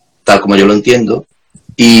 Tal como yo lo entiendo,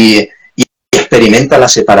 y experimenta la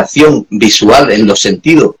separación visual en los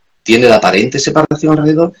sentidos, tiene la aparente separación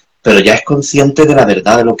alrededor, pero ya es consciente de la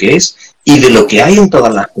verdad de lo que es y de lo que hay en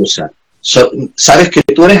todas las cosas. Sabes que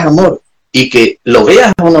tú eres amor y que lo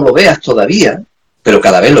veas o no lo veas todavía, pero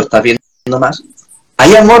cada vez lo estás viendo más.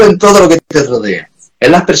 Hay amor en todo lo que te rodea,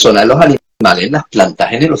 en las personas, en los animales, en las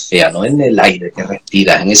plantas, en el océano, en el aire que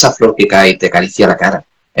respiras, en esa flor que cae y te acaricia la cara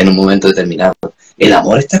en un momento determinado. El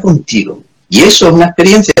amor está contigo. Y eso es una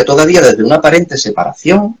experiencia todavía desde una aparente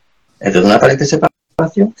separación, pero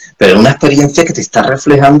es una experiencia que te está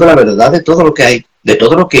reflejando la verdad de todo lo que hay, de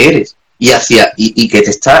todo lo que eres, y que te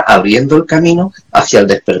está abriendo el camino hacia el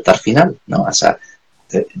despertar final, ¿no? O sea,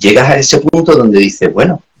 llegas a ese punto donde dices,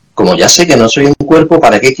 bueno, como ya sé que no soy un cuerpo,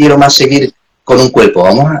 ¿para qué quiero más seguir con un cuerpo?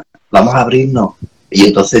 Vamos a abrirnos. Y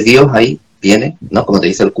entonces Dios ahí viene, ¿no? Como te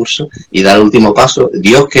dice el curso, y da el último paso.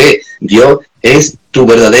 Dios es tu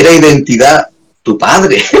verdadera identidad, tu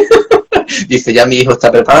padre. Dice, ya mi hijo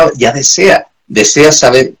está preparado, ya desea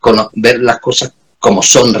saber, ver las cosas como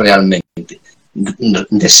son realmente.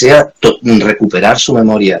 Desea recuperar su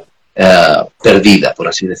memoria perdida, por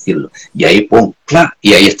así decirlo. Y ahí, pum, ¡claro!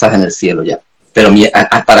 Y ahí estás en el cielo ya. Pero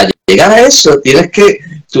para llegar a eso,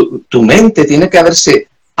 tu mente tiene que haberse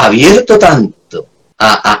abierto tanto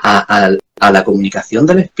a la comunicación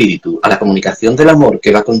del espíritu, a la comunicación del amor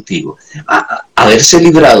que va contigo, a haberse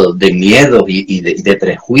librado de miedos y de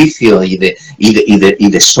prejuicios y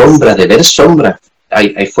de sombras, de ver sombras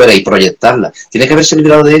ahí fuera y proyectarlas. Tiene que haberse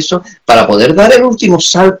librado de eso para poder dar el último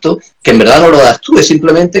salto, que en verdad no lo das tú, es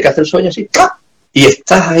simplemente que hace el sueño así, ¡pah! Y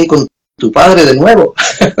estás ahí con tu padre de nuevo.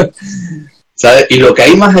 ¿Sabes? Y lo que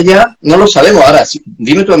hay más allá no lo sabemos. Ahora,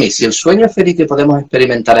 dime tú a mí, si el sueño feliz que podemos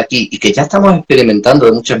experimentar aquí y que ya estamos experimentando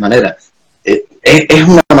de muchas maneras, es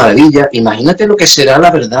una maravilla. Imagínate lo que será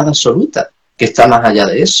la verdad absoluta, que está más allá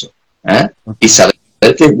de eso. ¿Eh? Y saber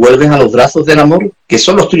que vuelves a los brazos del amor, que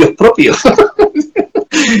son los tuyos propios,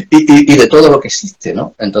 y de todo lo que existe,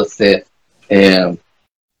 ¿no? Entonces,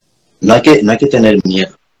 no hay que tener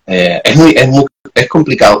miedo. Es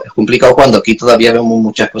complicado cuando aquí todavía vemos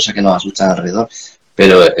muchas cosas que nos asustan alrededor,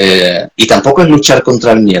 pero y tampoco es luchar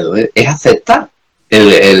contra el miedo, es aceptar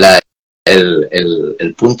el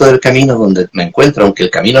punto del camino donde me encuentro, aunque el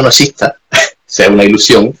camino no exista, sea una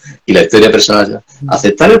ilusión y la historia personal,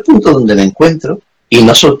 aceptar el punto donde me encuentro y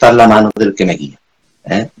no soltar la mano del que me guía,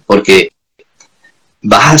 porque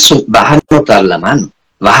vas a notar la mano,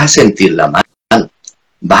 vas a sentir la mano,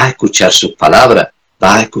 vas a escuchar sus palabras,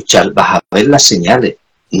 vas a ver las señales.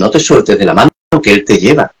 No te sueltes de la mano que él te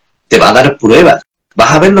lleva, te va a dar pruebas,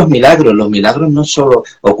 vas a ver los milagros no solo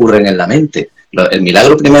ocurren en la mente, el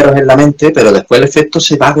milagro primero es en la mente, pero después el efecto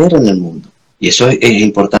se va a ver en el mundo. Y eso es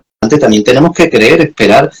importante. También tenemos que creer,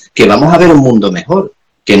 esperar que vamos a ver un mundo mejor,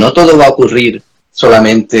 que no todo va a ocurrir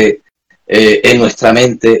solamente en nuestra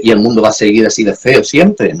mente y el mundo va a seguir así de feo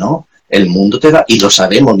siempre, ¿no? El mundo te da, y lo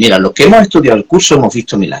sabemos, mira, los que hemos estudiado el curso hemos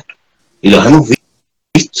visto milagros, y los hemos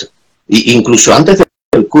visto, y incluso antes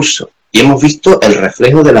del curso, y hemos visto el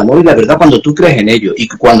reflejo del amor y la verdad cuando tú crees en ello, y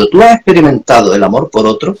cuando tú has experimentado el amor por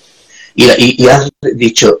otro, y has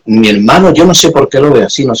dicho, mi hermano, yo no sé por qué lo veo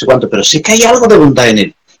así, no sé cuánto, pero sé que hay algo de bondad en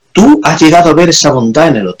él, tú has llegado a ver esa bondad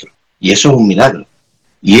en el otro, y eso es un milagro,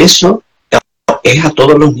 y eso es a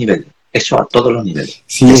todos los niveles,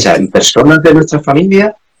 Sí, o sea, en personas de nuestra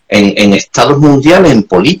familia, en estados mundiales, en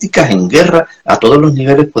políticas, en guerra, a todos los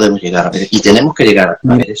niveles podemos llegar a ver, y tenemos que llegar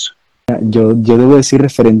a ver eso. yo debo decir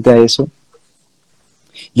referente a eso,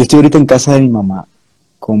 yo estoy ahorita en casa de mi mamá,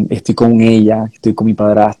 estoy con ella, estoy con mi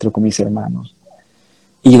padrastro, con mis hermanos,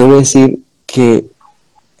 y yo debo decir que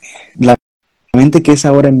la mente que es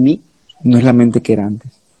ahora en mí no es la mente que era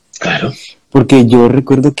antes. Claro. Porque yo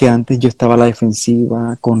recuerdo que antes yo estaba a la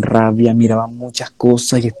defensiva, con rabia, miraba muchas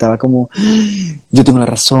cosas y estaba como, yo tengo la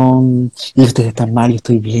razón, y ustedes están mal, yo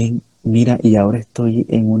estoy bien. Mira, y ahora estoy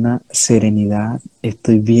en una serenidad,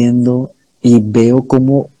 estoy viendo y veo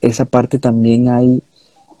como esa parte también hay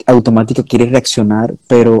automática, quiere reaccionar,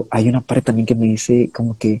 pero hay una parte también que me dice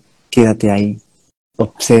como que quédate ahí,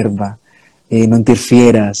 observa, no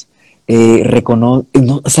interfieras, reconoce,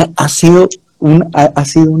 no, o sea, ha sido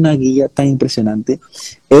una guía tan impresionante.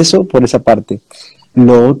 Eso por esa parte.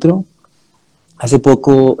 Lo otro, hace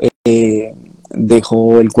poco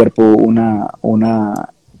dejó el cuerpo una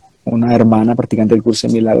hermana practicante del curso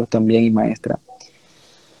de milagros también y maestra.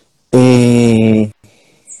 He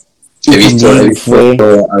Y visto también fue,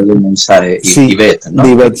 algún mensaje, sí, Ivette, ¿no? de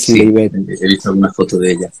Ivette, sí, de Sí, Ivette. he visto alguna foto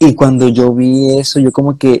de ella. Y cuando yo vi eso, yo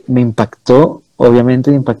como que me impactó, obviamente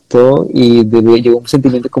me impactó y llegó un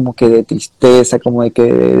sentimiento como que de tristeza, como de que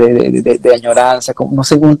de añoranza, como, no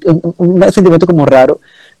sé, un sentimiento como raro,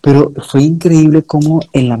 pero fue increíble como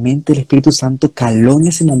en la mente el Espíritu Santo caló en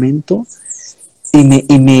ese momento y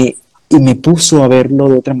me puso a verlo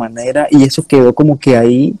de otra manera y eso quedó como que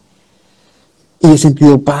ahí y he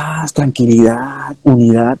sentido paz, tranquilidad,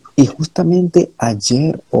 unidad. Y justamente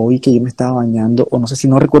ayer, hoy que yo me estaba bañando, o no sé si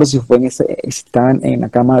no recuerdo si fue si estaba en la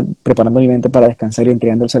cama preparando mi mente para descansar y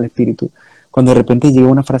entregándose al Espíritu, cuando de repente llegó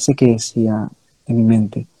una frase que decía en mi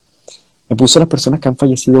mente, me puso a las personas que han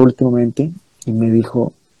fallecido últimamente y me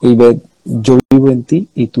dijo, Ivette, yo vivo en ti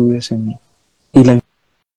y tú vives en mí. Y la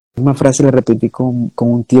misma frase la repetí con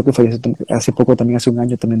un tío que falleció hace poco, también hace un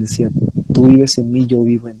año, también decía, tú vives en mí, yo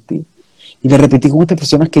vivo en ti. Y le repetí con otras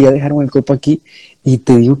personas que ya dejaron el cuerpo aquí y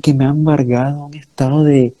te digo que me ha embargado un estado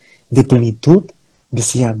de plenitud.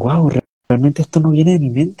 Decía, wow, realmente esto no viene de mi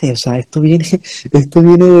mente, o sea, esto viene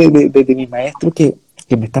de mi maestro que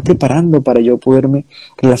me está preparando para yo poderme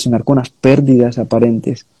relacionar con las pérdidas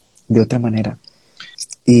aparentes de otra manera.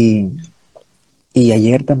 Y, y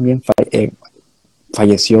ayer también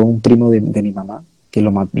falleció un primo de mi mamá, que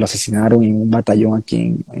lo asesinaron en un batallón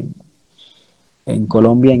aquí en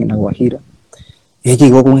Colombia, en La Guajira. Ella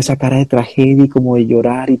llegó con esa cara de tragedia y como de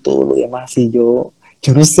llorar y todo lo demás. Y yo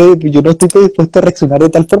no sé, yo no estoy dispuesto a reaccionar de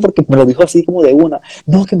tal forma porque me lo dijo así como de una.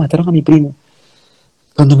 No, que mataron a mi primo.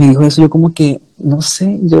 Cuando me dijo eso, yo como que, no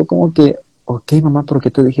sé, yo como que, ok, mamá, ¿por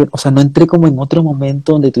qué te dijeron? O sea, no entré como en otro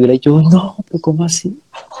momento donde tuviera yo, no, pero ¿cómo así?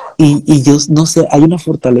 Y yo no sé, hay una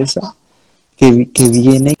fortaleza que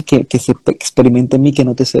viene, que se experimenta en mí que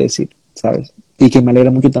no te sé decir, ¿sabes? Y que me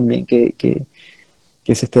alegra mucho también que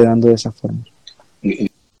se esté dando de esa forma.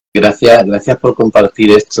 Gracias por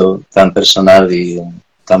compartir esto tan personal y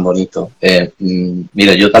tan bonito.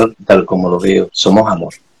 Mira, yo tal como lo veo, somos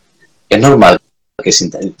amor. Es normal que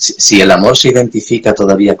si el amor se identifica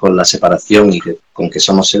todavía con la separación y con que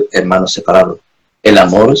somos hermanos separados, el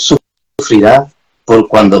amor sufrirá por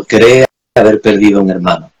cuando cree haber perdido un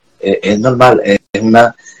hermano. Es normal,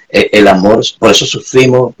 el amor, por eso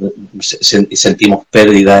sufrimos, sentimos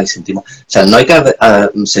pérdida y sentimos... O sea, no hay que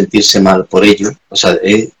sentirse mal por ello, o sea,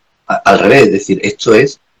 al revés, es decir, esto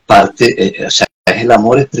es parte, o sea, es el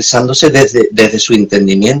amor expresándose desde su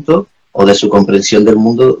entendimiento o de su comprensión del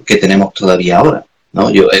mundo que tenemos todavía ahora, ¿no?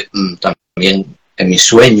 Yo también en mi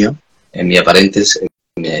sueño, en mi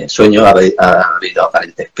sueño ha habido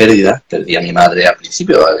aparentes pérdidas. Perdí a mi madre al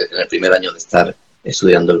principio, en el primer año de estar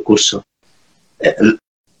estudiando el curso.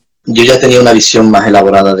 Yo ya tenía una visión más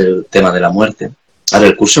elaborada del tema de la muerte. Ahora,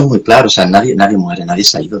 el curso es muy claro, o sea, nadie muere, nadie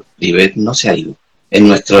se ha ido. Ivette no se ha ido. En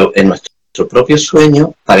nuestro propio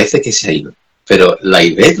sueño parece que se ha ido. Pero la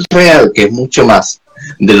Ivette real, que es mucho más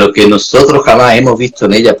de lo que nosotros jamás hemos visto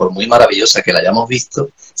en ella, por muy maravillosa que la hayamos visto,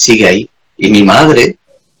 sigue ahí. Y mi madre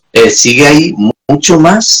sigue ahí mucho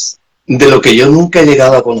más de lo que yo nunca he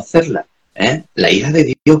llegado a conocerla. La hija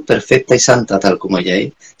de Dios perfecta y santa, tal como ella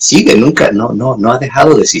es, sigue, nunca, no ha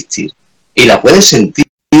dejado de existir. Y la puedes sentir,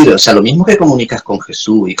 o sea, lo mismo que comunicas con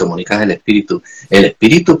Jesús y comunicas el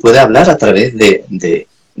Espíritu puede hablar a través de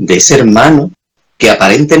ese hermano que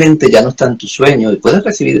aparentemente ya no está en tu sueño, y puedes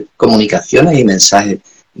recibir comunicaciones y mensajes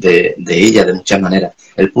de ella de muchas maneras.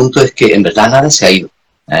 El punto es que en verdad nada se ha ido,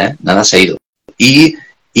 nada se ha ido.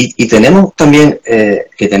 Y tenemos también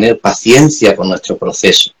que tener paciencia con nuestro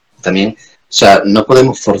proceso. También, o sea, no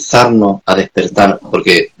podemos forzarnos a despertar,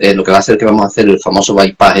 porque lo que va a hacer que vamos a hacer el famoso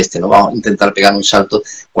bypass ¿no? Vamos a intentar pegar un salto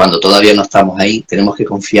cuando todavía no estamos ahí. Tenemos que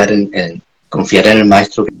confiar en el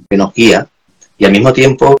maestro que nos guía, y al mismo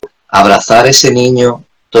tiempo abrazar ese niño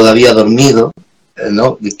todavía dormido,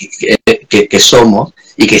 ¿no? que somos,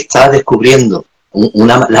 y que está descubriendo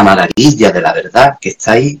la maravilla de la verdad, que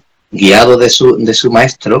está ahí guiado de su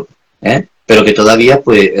maestro, pero que todavía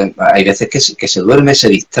pues hay veces que se duerme, se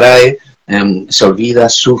distrae, se olvida,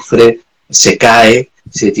 sufre, se cae,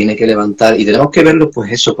 se tiene que levantar, y tenemos que verlo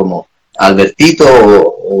pues eso como Albertito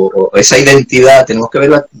o esa identidad. Tenemos que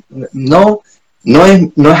verla, no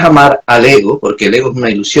es amar al ego, porque el ego es una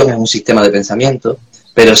ilusión, es un sistema de pensamiento,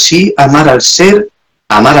 pero sí amar al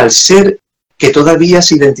ser que todavía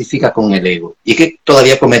se identifica con el ego y que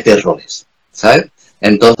todavía comete errores, ¿sabes?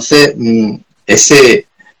 Entonces, ese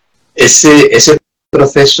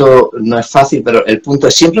proceso no es fácil, pero el punto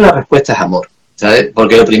es siempre la respuesta es amor, ¿sabes?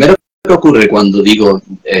 Porque lo primero que ocurre cuando digo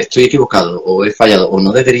estoy equivocado o he fallado o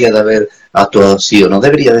no debería de haber actuado así o no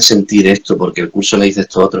debería de sentir esto porque el curso me dice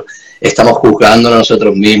esto otro, estamos juzgándonos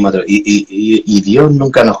nosotros mismos, y Dios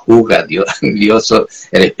nunca nos juzga. Dios,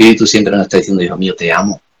 el Espíritu siempre nos está diciendo, hijo mío, te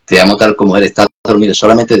amo tal como eres, estás dormido,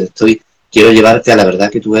 solamente quiero llevarte a la verdad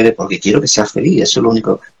que tú eres porque quiero que seas feliz. Eso es lo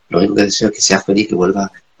único que deseo, es que seas feliz, que vuelvas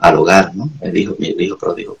al hogar, ¿no? Mi hijo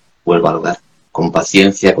pródigo, vuelva al hogar, con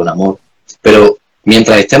paciencia, con amor. Pero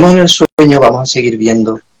mientras estemos en el sueño vamos a seguir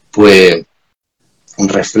viendo, pues, un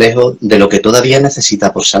reflejo de lo que todavía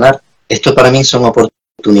necesita por sanar. Esto para mí son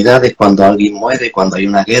oportunidades cuando alguien muere, cuando hay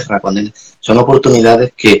una guerra, son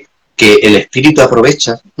oportunidades que el Espíritu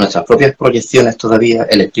aprovecha, nuestras propias proyecciones todavía,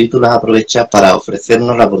 el Espíritu las aprovecha para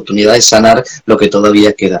ofrecernos la oportunidad de sanar lo que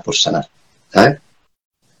todavía queda por sanar, ¿sabes?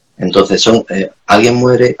 Entonces alguien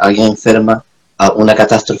muere, alguien enferma, una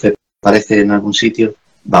catástrofe aparece en algún sitio,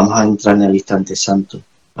 vamos a entrar en el instante santo,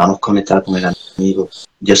 vamos a conectar con el amigo.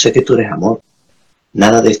 Yo sé que tú eres amor,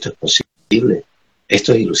 nada de esto es posible,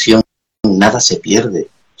 esto es ilusión, nada se pierde,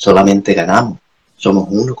 solamente ganamos, somos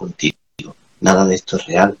uno contigo, nada de esto es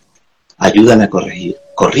real. Ayúdame a corregir,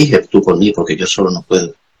 corrige tú por mí porque yo solo no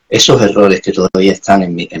puedo. Esos errores que todavía están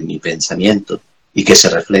en mi pensamiento y que se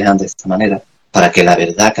reflejan de esta manera, para que la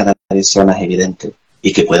verdad cada vez sea más evidente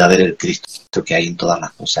y que pueda ver el Cristo que hay en todas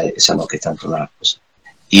las cosas, ese amor que está en todas las cosas.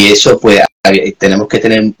 Y eso pues tenemos que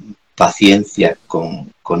tener paciencia con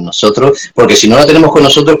nosotros, porque si no la tenemos con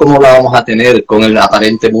nosotros, ¿cómo la vamos a tener con el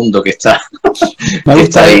aparente mundo que está,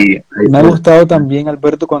 ahí? Me ha gustado también,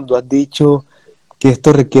 Alberto, cuando has dicho que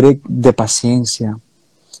esto requiere de paciencia,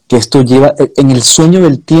 que esto lleva, en el sueño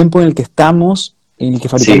del tiempo en el que estamos, en el que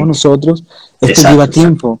fabricamos nosotros, esto lleva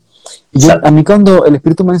tiempo. A mí cuando el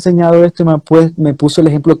Espíritu me ha enseñado esto, me puso el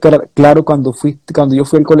ejemplo claro cuando yo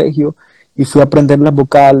fui al colegio y fui a aprender las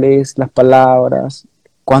vocales, las palabras,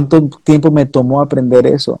 cuánto tiempo me tomó aprender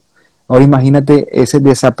eso. Ahora imagínate, ese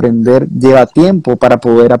desaprender lleva tiempo para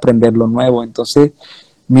poder aprender lo nuevo. Entonces,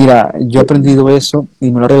 mira, yo he aprendido eso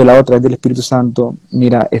y me lo ha revelado a través del Espíritu Santo.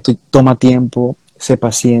 Mira, esto toma tiempo, sé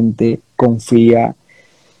paciente, confía.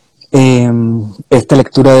 Esta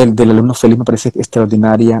lectura del alumno feliz me parece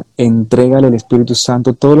extraordinaria. Entrégale al Espíritu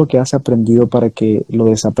Santo todo lo que has aprendido para que lo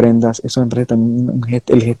desaprendas. Eso me parece también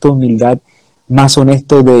el gesto de humildad más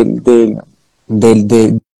honesto del-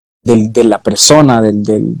 de, de la persona,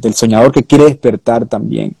 del soñador que quiere despertar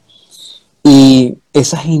también. Y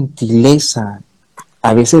esa gentileza,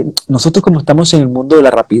 a veces nosotros como estamos en el mundo de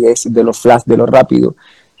la rapidez, de lo flash, de lo rápido,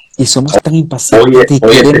 y somos tan impacientes y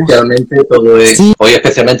queremos, sí, hoy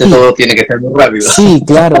especialmente todo tiene que ser muy rápido sí,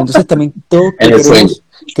 claro, entonces también todos en el sueño.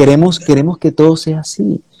 queremos que todo sea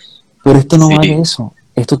así, pero esto no va de Sí, eso,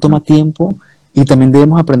 esto toma tiempo y también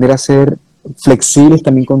debemos aprender a ser flexibles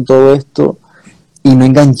también con todo esto y no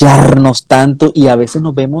engancharnos tanto y a veces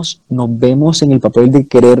nos vemos en el papel de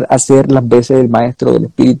querer hacer las veces del maestro del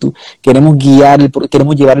espíritu, queremos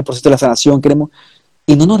queremos llevar el proceso de la sanación, queremos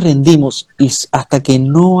y no nos rendimos y hasta que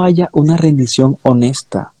no haya una rendición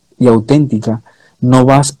honesta y auténtica, no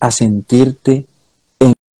vas a sentirte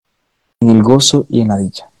en el gozo y en la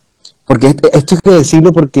dicha. Porque esto hay que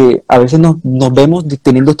decirlo porque a veces nos vemos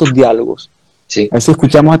teniendo estos diálogos. sí, A veces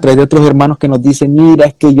escuchamos a través de otros hermanos que nos dicen, mira,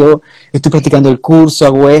 es que yo estoy practicando el curso,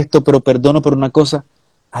 hago esto, pero perdono por una cosa.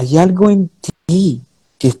 Hay algo en ti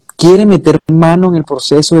que quiere meter mano en el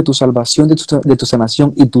proceso de tu salvación, de tu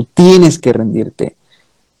sanación, y tú tienes que rendirte.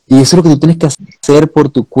 Y eso es lo que tú tienes que hacer por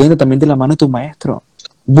tu cuenta, también de la mano de tu maestro.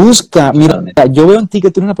 Busca, mira, totalmente. yo veo en ti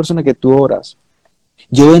que tú eres una persona que tú oras.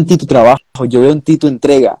 Yo veo en ti tu trabajo, yo veo en ti tu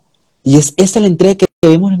entrega. Y esa es la entrega que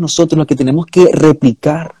vemos en nosotros, la que tenemos que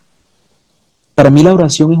replicar. Para mí la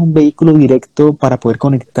oración es un vehículo directo para poder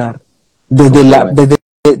conectar. Desde, la, Completamente.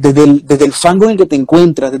 desde, desde el fango en el que te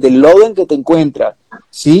encuentras, desde el lodo en que te encuentras,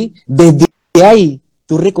 ¿sí? Desde ahí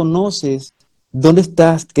tú reconoces dónde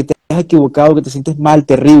estás, que te has equivocado, que te sientes mal,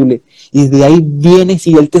 terrible. Y desde ahí vienes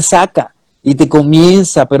y Él te saca y te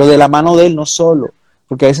comienza, pero de la mano de Él, no solo.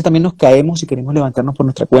 Porque a veces también nos caemos y queremos levantarnos por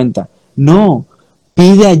nuestra cuenta. No,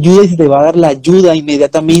 pide ayuda y se te va a dar la ayuda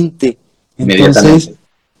inmediatamente. Entonces, Inmediatamente.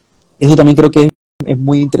 eso también creo que es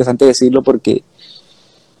muy interesante decirlo porque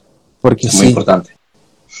Es muy sí. importante.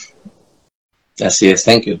 Así es,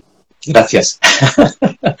 thank you. Gracias.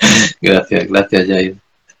 Gracias, Jair.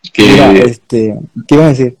 Mira, Que, ¿qué ibas a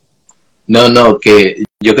decir? no, que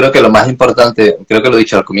yo creo que lo más importante, creo que lo he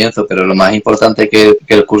dicho al comienzo, pero lo más importante que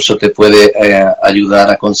el curso te puede ayudar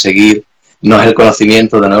a conseguir no es el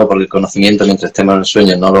conocimiento, de nuevo, porque el conocimiento mientras estemos en el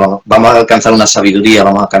sueño no lo vamos a alcanzar una sabiduría,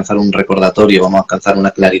 vamos a alcanzar un recordatorio, vamos a alcanzar una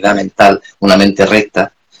claridad mental, una mente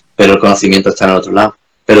recta, pero el conocimiento está en el otro lado.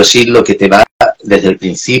 Pero sí lo que te va desde el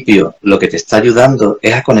principio, lo que te está ayudando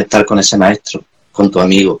es a conectar con ese maestro, con tu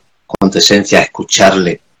amigo, con tu esencia, a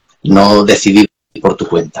escucharle, no decidir por tu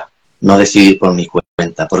cuenta, no decidir por mi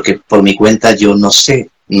cuenta, porque por mi cuenta yo no sé,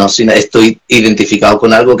 estoy identificado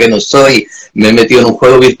con algo que no soy, me he metido en un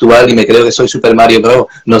juego virtual y me creo que soy Super Mario Bros.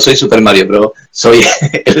 No soy Super Mario Bros. Soy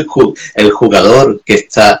el jugador que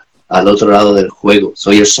está al otro lado del juego,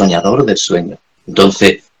 soy el soñador del sueño.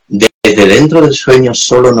 Entonces, desde dentro del sueño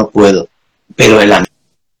solo no puedo, pero el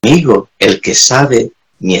amigo, el que sabe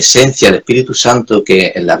mi esencia, el Espíritu Santo,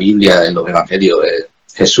 que en la Biblia, en los Evangelios,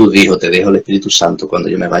 Jesús dijo, te dejo el Espíritu Santo, cuando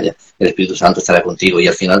yo me vaya, el Espíritu Santo estará contigo. Y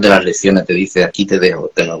al final de las lecciones te dice, aquí te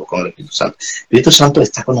dejo de nuevo con el Espíritu Santo. El Espíritu Santo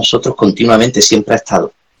está con nosotros continuamente, siempre ha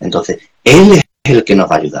estado. Entonces, Él es el que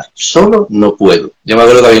nos va a ayudar. Solo no puedo. Yo me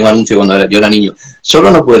acuerdo que había un anuncio cuando yo era niño.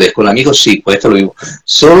 Solo no puedes, con amigos sí, pues esto es lo mismo.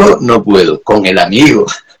 Solo no puedo, con el amigo,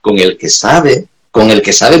 con el que sabe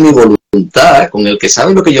mi voluntad, con el que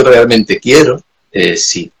sabe lo que yo realmente quiero,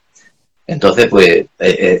 sí. Entonces, pues,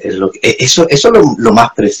 eso es lo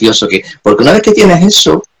más precioso que... Porque una vez que tienes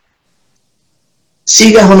eso,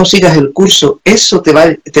 sigas o no sigas el curso, eso te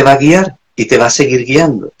va a guiar y te va a seguir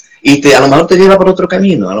guiando. Y a lo mejor te lleva por otro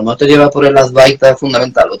camino, a lo mejor te lleva por el Advaita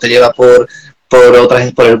fundamental, o te lleva por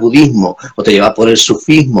el budismo, o te lleva por el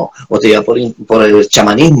sufismo, o te lleva por el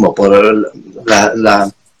chamanismo, por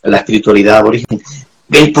la espiritualidad aborigen.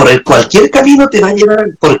 Cualquier camino te va a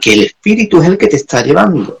llevar, porque el espíritu es el que te está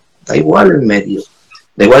llevando. Da igual el medio.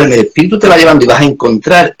 Da igual el medio. El espíritu te va llevando y vas a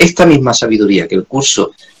encontrar esta misma sabiduría que el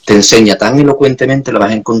curso te enseña tan elocuentemente, la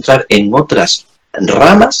vas a encontrar en otras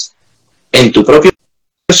ramas, en tu propio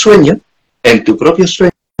sueño,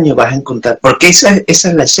 vas a encontrar, porque esa es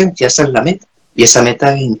la esencia, esa es la meta, y esa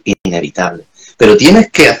meta es inevitable. Pero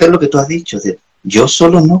tienes que hacer lo que tú has dicho, de yo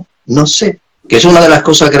solo no sé, que es una de las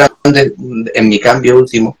cosas grandes en mi cambio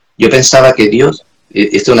último. Yo pensaba que Dios,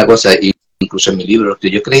 esto es una cosa, incluso en mi libro,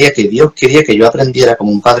 yo creía que Dios quería que yo aprendiera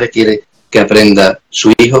como un padre quiere que aprenda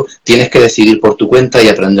su hijo, tienes que decidir por tu cuenta y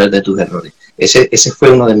aprender de tus errores. Ese fue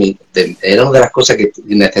era una de las cosas que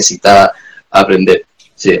necesitaba aprender.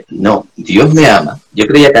 Sí, no, Dios me ama. Yo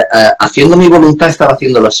creía que haciendo mi voluntad estaba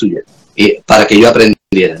haciendo la suya, para que yo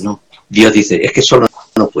aprendiera, ¿no? Dios dice, es que solo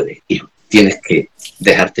no puedes, hijo, tienes que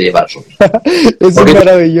dejarte llevar por mí. Eso es Porque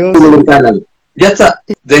maravilloso. ya está,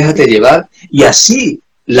 déjate llevar, y así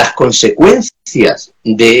las consecuencias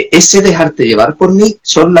de ese dejarte llevar por mí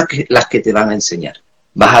son las que te van a enseñar.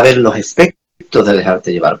 Vas a ver los efectos de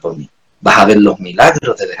dejarte llevar por mí. Vas a ver los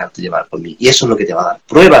milagros de dejarte llevar por mí. Y eso es lo que te va a dar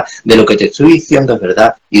prueba de lo que te estoy diciendo es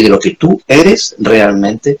verdad y de lo que tú eres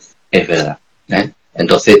realmente es verdad.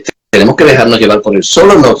 Entonces, tenemos que dejarnos llevar por él.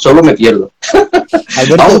 Solo no, solo me pierdo.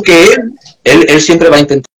 Alberto, Aunque él siempre va a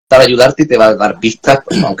intentar ayudarte y te va a dar pistas,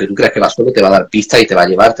 aunque tú creas que va solo, te va a dar pistas y te va a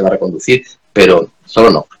llevar, te va a reconducir, pero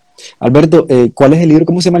solo no. Alberto, ¿cuál es el libro?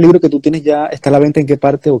 ¿Cómo se llama el libro que tú tienes ya? ¿Está a la venta en qué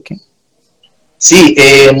parte o qué? Sí,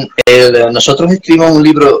 nosotros escribimos un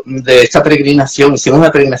libro de esta peregrinación, hicimos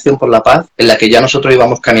una peregrinación por la paz, en la que ya nosotros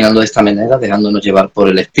íbamos caminando de esta manera, dejándonos llevar por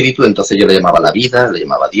el Espíritu, entonces yo le llamaba la vida, le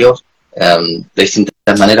llamaba Dios, de distintas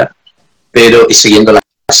maneras, pero y siguiendo las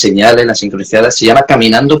señales, las sincronicidades, se llama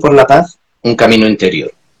Caminando por la Paz, un camino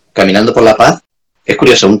interior. Caminando por la Paz, es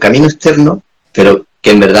curioso, un camino externo, pero que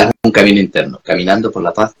en verdad es un camino interno. Caminando por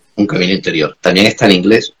la Paz, un camino interior. También está en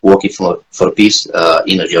inglés, Walking for Peace,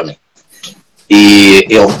 Inner Journey.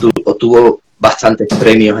 Y obtuvo bastantes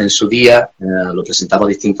premios en su día, lo presentamos a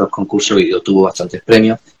distintos concursos y obtuvo bastantes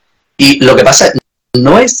premios. Y lo que pasa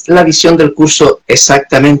no es la visión del curso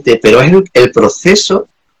exactamente, pero es el proceso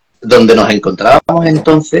donde nos encontrábamos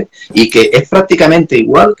entonces y que es prácticamente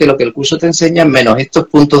igual que lo que el curso te enseña, menos estos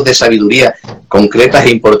puntos de sabiduría concretas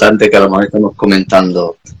e importantes que a lo mejor estamos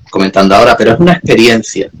comentando ahora, pero es una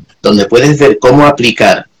experiencia donde puedes ver cómo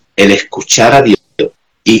aplicar el escuchar a Dios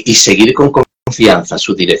y seguir con confianza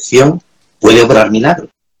su dirección, puede obrar milagros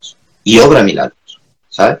y obra milagros,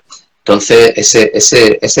 ¿sabes? Entonces, ese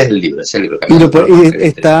es el libro, ¿Y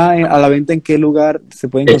está a la venta en qué lugar se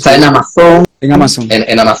pueden conseguir? Está en Amazon. En Amazon.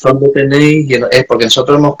 En Amazon lo tenéis, porque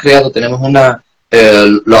nosotros lo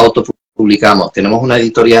autopublicamos, tenemos una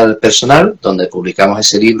editorial personal donde publicamos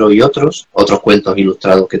ese libro y otros cuentos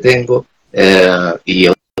ilustrados que tengo, y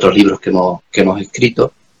otros libros que hemos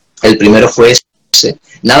escrito. El primero fue ese.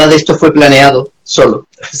 Nada de esto fue planeado solo,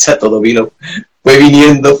 o sea, todo fue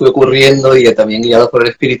viniendo, fue ocurriendo y también guiado por el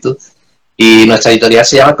Espíritu. Y nuestra editorial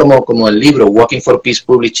se llama como el libro, Walking for Peace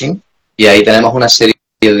Publishing, y ahí tenemos una serie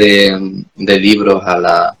de libros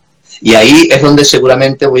y ahí es donde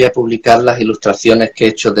seguramente voy a publicar las ilustraciones que he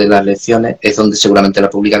hecho de las lecciones, es donde seguramente las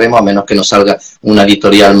publicaremos, a menos que nos salga una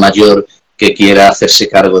editorial mayor que quiera hacerse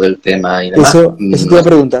cargo del tema y demás. Eso te iba a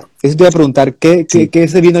preguntar, ¿qué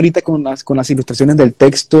se viene ahorita con las ilustraciones del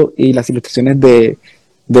texto y las ilustraciones del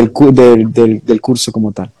curso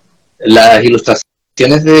como tal? Las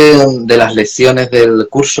ilustraciones de las lecciones del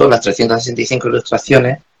curso, las 365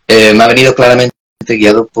 ilustraciones, me ha venido claramente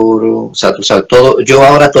guiado por, o sea, tú sabes, yo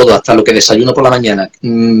ahora hasta lo que desayuno por la mañana,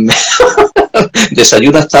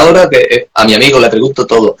 desayuno hasta ahora, que a mi amigo le pregunto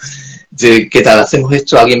todo, ¿qué tal? ¿Hacemos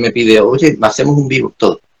esto? Alguien me pide, oye, hacemos un vivo,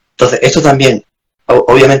 todo. Entonces, esto también,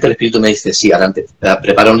 obviamente el Espíritu me dice, sí, adelante,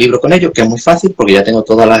 prepara un libro con ello, que es muy fácil, porque ya tengo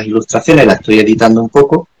todas las ilustraciones, las estoy editando un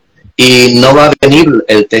poco, y no va a venir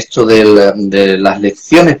el texto de las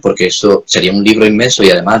lecciones, porque eso sería un libro inmenso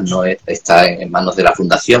y además no está en manos de la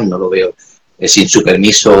Fundación, no lo veo, sin su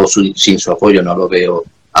permiso, sin su apoyo, no lo veo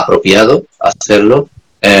apropiado hacerlo,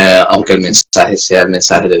 aunque el mensaje sea el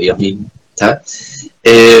mensaje de Dios mismo, ¿sabes?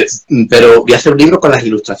 Pero voy a hacer un libro con las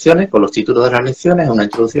ilustraciones, con los títulos de las lecciones, una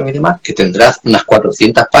introducción y demás, que tendrá unas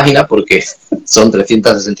 400 páginas porque son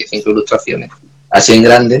 365 ilustraciones, así en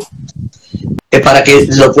grande, para que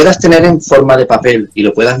lo puedas tener en forma de papel y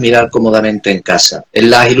lo puedas mirar cómodamente en casa.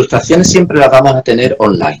 Las ilustraciones siempre las vamos a tener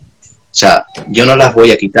online. O sea, yo no las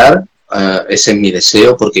voy a quitar, ese es mi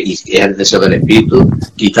deseo, porque es el deseo del Espíritu,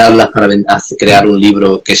 quitarlas para crear un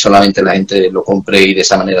libro que solamente la gente lo compre y de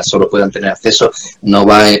esa manera solo puedan tener acceso, no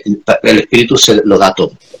va, el Espíritu se lo da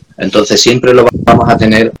todo. Entonces siempre lo vamos a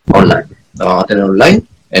tener online. Lo vamos a tener online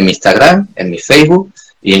en mi Instagram, en mi Facebook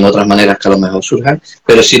y en otras maneras que a lo mejor surjan.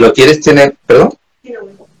 Pero si lo quieres tener, perdón,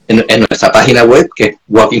 en nuestra página web, que es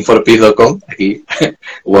walkingforpeace.com, aquí,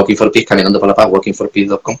 Walking for Peace, caminando por la paz,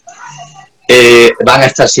 walkingforpeace.com, van a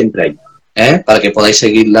estar siempre ahí, para que podáis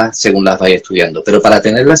seguirlas según las vais estudiando. Pero para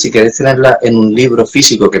tenerlas, si queréis tenerlas en un libro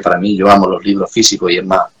físico, que para mí yo amo los libros físicos y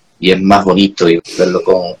es más bonito y verlo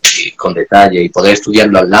con detalle y poder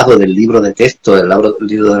estudiarlo al lado del libro de texto, al lado del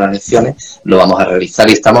libro de las lecciones, lo vamos a realizar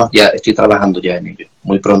y estoy trabajando ya en ello.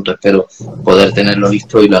 Muy pronto espero poder tenerlo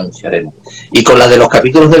listo y lo anunciaremos. Y con la de los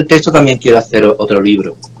capítulos del texto también quiero hacer otro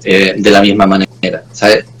libro, de la misma manera,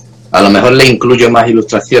 ¿sabes? A lo mejor le incluyo más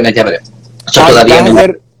ilustraciones, ya veremos. Eso todavía me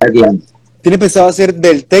hacer, está guiando. ¿tienes pensado hacer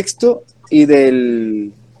del texto y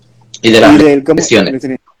del... Y de las ¿cómo? lecciones.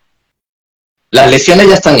 Las lecciones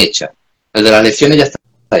ya están hechas. El de las lecciones ya está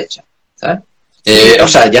hecha. ¿Sabes? Sí, O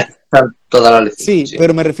sea, ya están todas las lecciones. sí, Sí.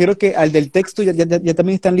 pero me refiero que al del texto, ¿ya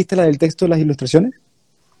también están listas las del texto, las ilustraciones?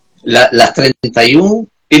 Las 31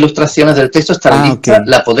 ilustraciones del texto están listas. Ok.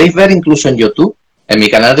 La podéis ver incluso en YouTube. En mi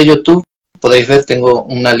canal de YouTube podéis ver, tengo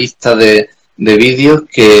una lista de vídeos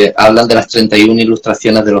que hablan de las 31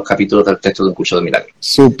 ilustraciones de los capítulos del texto de Un Curso de Milagros.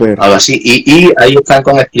 Súper. Algo así. Y ahí están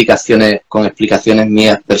con explicaciones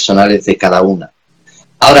mías personales de cada una.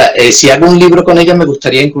 Ahora, si hago un libro con ellas, me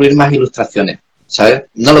gustaría incluir más ilustraciones, ¿sabes?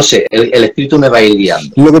 No lo sé, el espíritu me va a ir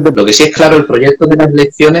guiando. Lo que sí es claro, el proyecto de las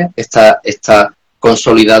lecciones está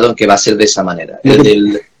consolidado en que va a ser de esa manera.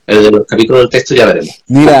 El de los capítulos del texto ya veremos.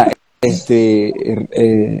 Mira,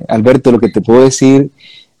 Alberto, lo que te puedo decir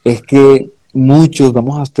es que muchos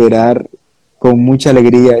vamos a esperar con mucha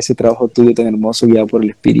alegría ese trabajo tuyo tan hermoso guiado por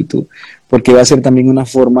el Espíritu, porque va a ser también una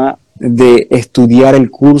forma de estudiar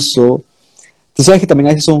el curso. Tú sabes que también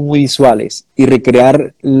a veces somos muy visuales y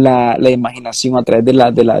recrear la imaginación a través de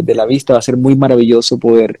la vista va a ser muy maravilloso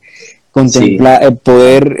poder contemplar,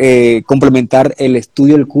 Sí. complementar el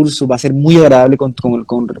estudio del curso, va a ser muy agradable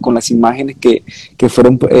con las imágenes que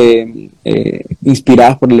fueron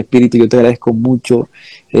inspiradas por el Espíritu. Yo te agradezco mucho,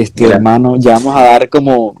 hermano. Ya vamos a dar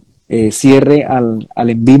como cierre al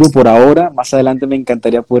en vivo por ahora. Más adelante me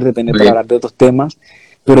encantaría poder detener para hablar de otros temas.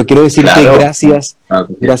 Pero quiero decirte gracias,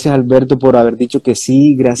 gracias Alberto por haber dicho que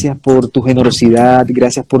sí, gracias por tu generosidad,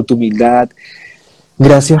 gracias por tu humildad,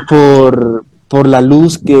 gracias por la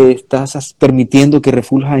luz que estás permitiendo que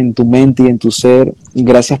refulja en tu mente y en tu ser,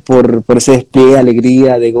 gracias por ese despliegue de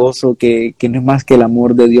alegría, de gozo, que no es más que el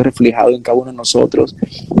amor de Dios reflejado en cada uno de nosotros.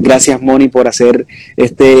 Gracias Moni por hacer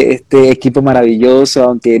este equipo maravilloso,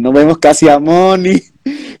 aunque no vemos casi a Moni,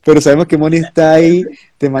 pero sabemos que Moni está ahí.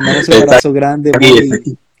 Te mandamos un abrazo grande,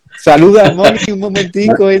 Moni. Saluda, Moni, un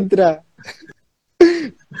momentico, entra.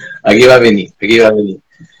 Aquí va a venir. Aquí va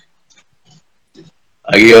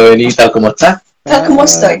a venir tal como está. Tal como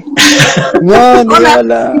estoy. Moni,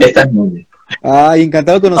 hola. Esta es Moni. Ay,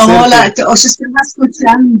 encantado de conocerte. Hola, os estaba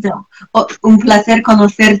escuchando. Un placer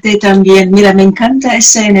conocerte también. Mira, me encanta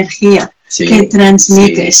esa energía que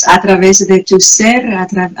transmites a través de tu ser,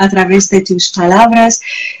 a través de tus palabras,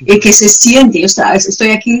 y que se siente.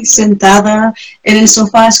 Estoy aquí sentada en el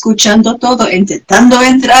sofá escuchando todo, intentando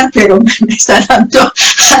entrar, pero me está dando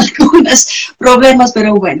algunos problemas,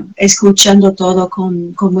 pero bueno, escuchando todo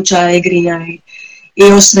con mucha alegría y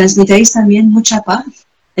os transmitéis también mucha paz.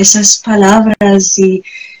 Esas palabras y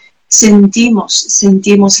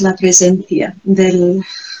sentimos la presencia del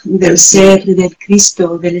ser, del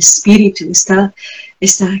Cristo, del Espíritu, está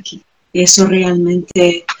aquí. Y eso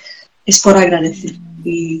realmente es por agradecer.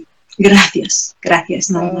 Y gracias,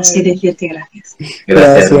 nada más que decirte gracias.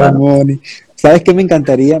 Gracias, Moni. ¿Sabes qué me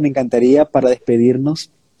encantaría? Me encantaría para despedirnos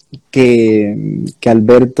que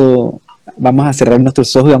Alberto, vamos a cerrar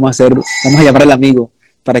nuestros ojos y vamos a llamar al amigo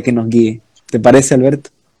para que nos guíe. ¿Te parece, Alberto?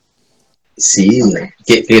 Sí,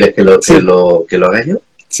 ¿quieres que lo haga yo?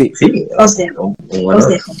 Sí. Os dejo.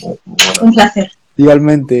 Un placer.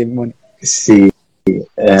 Igualmente, Moni. Sí.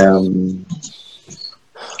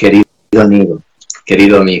 Querido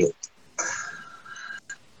amigo,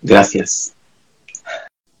 gracias.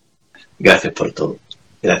 Gracias por todo.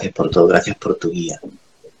 Gracias por tu guía.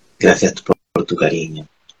 Gracias por tu cariño.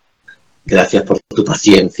 Gracias por tu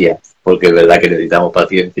paciencia, porque es verdad que necesitamos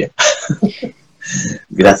paciencia.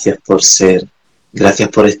 Gracias por ser, gracias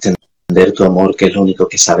por extender tu amor, que es lo único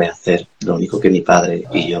que sabes hacer, lo único que mi padre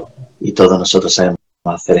y yo y todos nosotros sabemos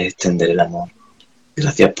hacer es extender el amor.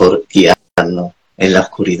 Gracias por guiarnos en la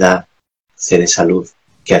oscuridad, ser esa luz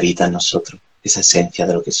que habita en nosotros, esa esencia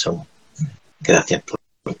de lo que somos. Gracias por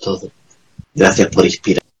todo. Gracias por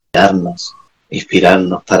inspirarnos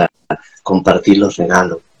para compartir los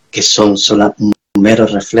regalos, que son solo un mero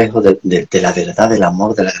reflejo de la verdad, del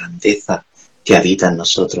amor, de la grandeza que habita en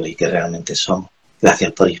nosotros y que realmente somos.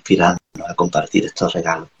 Gracias por inspirarnos a compartir estos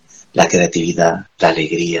regalos, la creatividad, la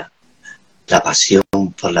alegría, la pasión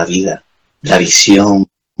por la vida, la visión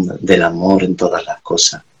del amor en todas las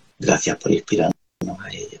cosas. Gracias por inspirarnos a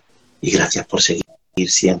ello y gracias por seguir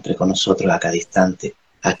siempre con nosotros a cada instante,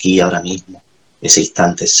 aquí ahora mismo, ese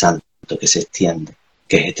instante santo que se extiende,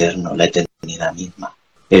 que es eterno, la eternidad misma.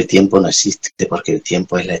 El tiempo no existe porque el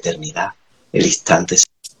tiempo es la eternidad, el instante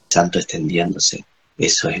santo extendiéndose,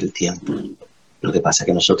 eso es el tiempo. Lo que pasa es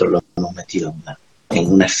que nosotros lo hemos metido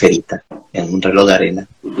en una esferita, en un reloj de arena,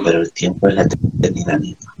 pero el tiempo es la eternidad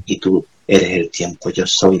misma. Y tú eres el tiempo, yo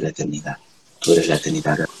soy la eternidad, tú eres la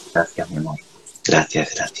eternidad. Gracias, mi amor.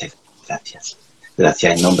 Gracias, gracias, gracias.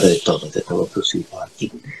 Gracias en nombre de todos tus hijos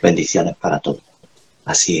aquí. Bendiciones para todos.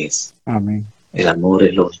 Así es. Amén. El amor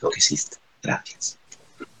es lo único que existe. Gracias.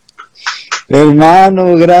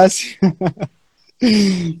 Hermano, gracias.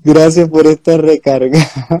 Gracias por esta recarga.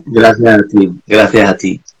 Gracias a ti, gracias a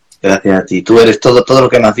ti, gracias a ti. Tú eres todo lo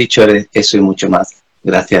que me has dicho, eres eso y mucho más.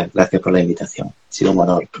 Gracias por la invitación. Ha sido un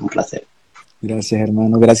honor, un placer. Gracias,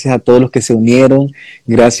 hermano. Gracias a todos los que se unieron.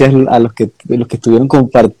 Gracias a los que estuvieron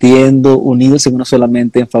compartiendo, unidos en uno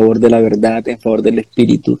solamente en favor de la verdad, en favor del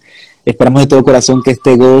Espíritu. Esperamos de todo corazón que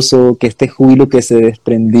este gozo, que este júbilo que se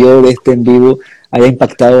desprendió de este en vivo haya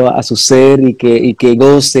impactado a su ser y que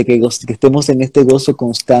estemos en este gozo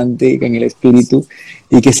constante en el Espíritu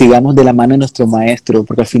y que sigamos de la mano de nuestro Maestro,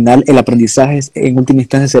 porque al final el aprendizaje en última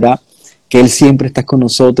instancia será que Él siempre está con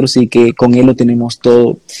nosotros y que con Él lo tenemos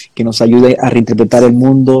todo, que nos ayude a reinterpretar el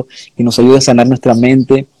mundo, que nos ayude a sanar nuestra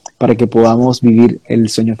mente para que podamos vivir el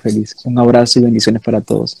sueño feliz. Un abrazo y bendiciones para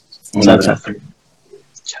todos. Un abrazo.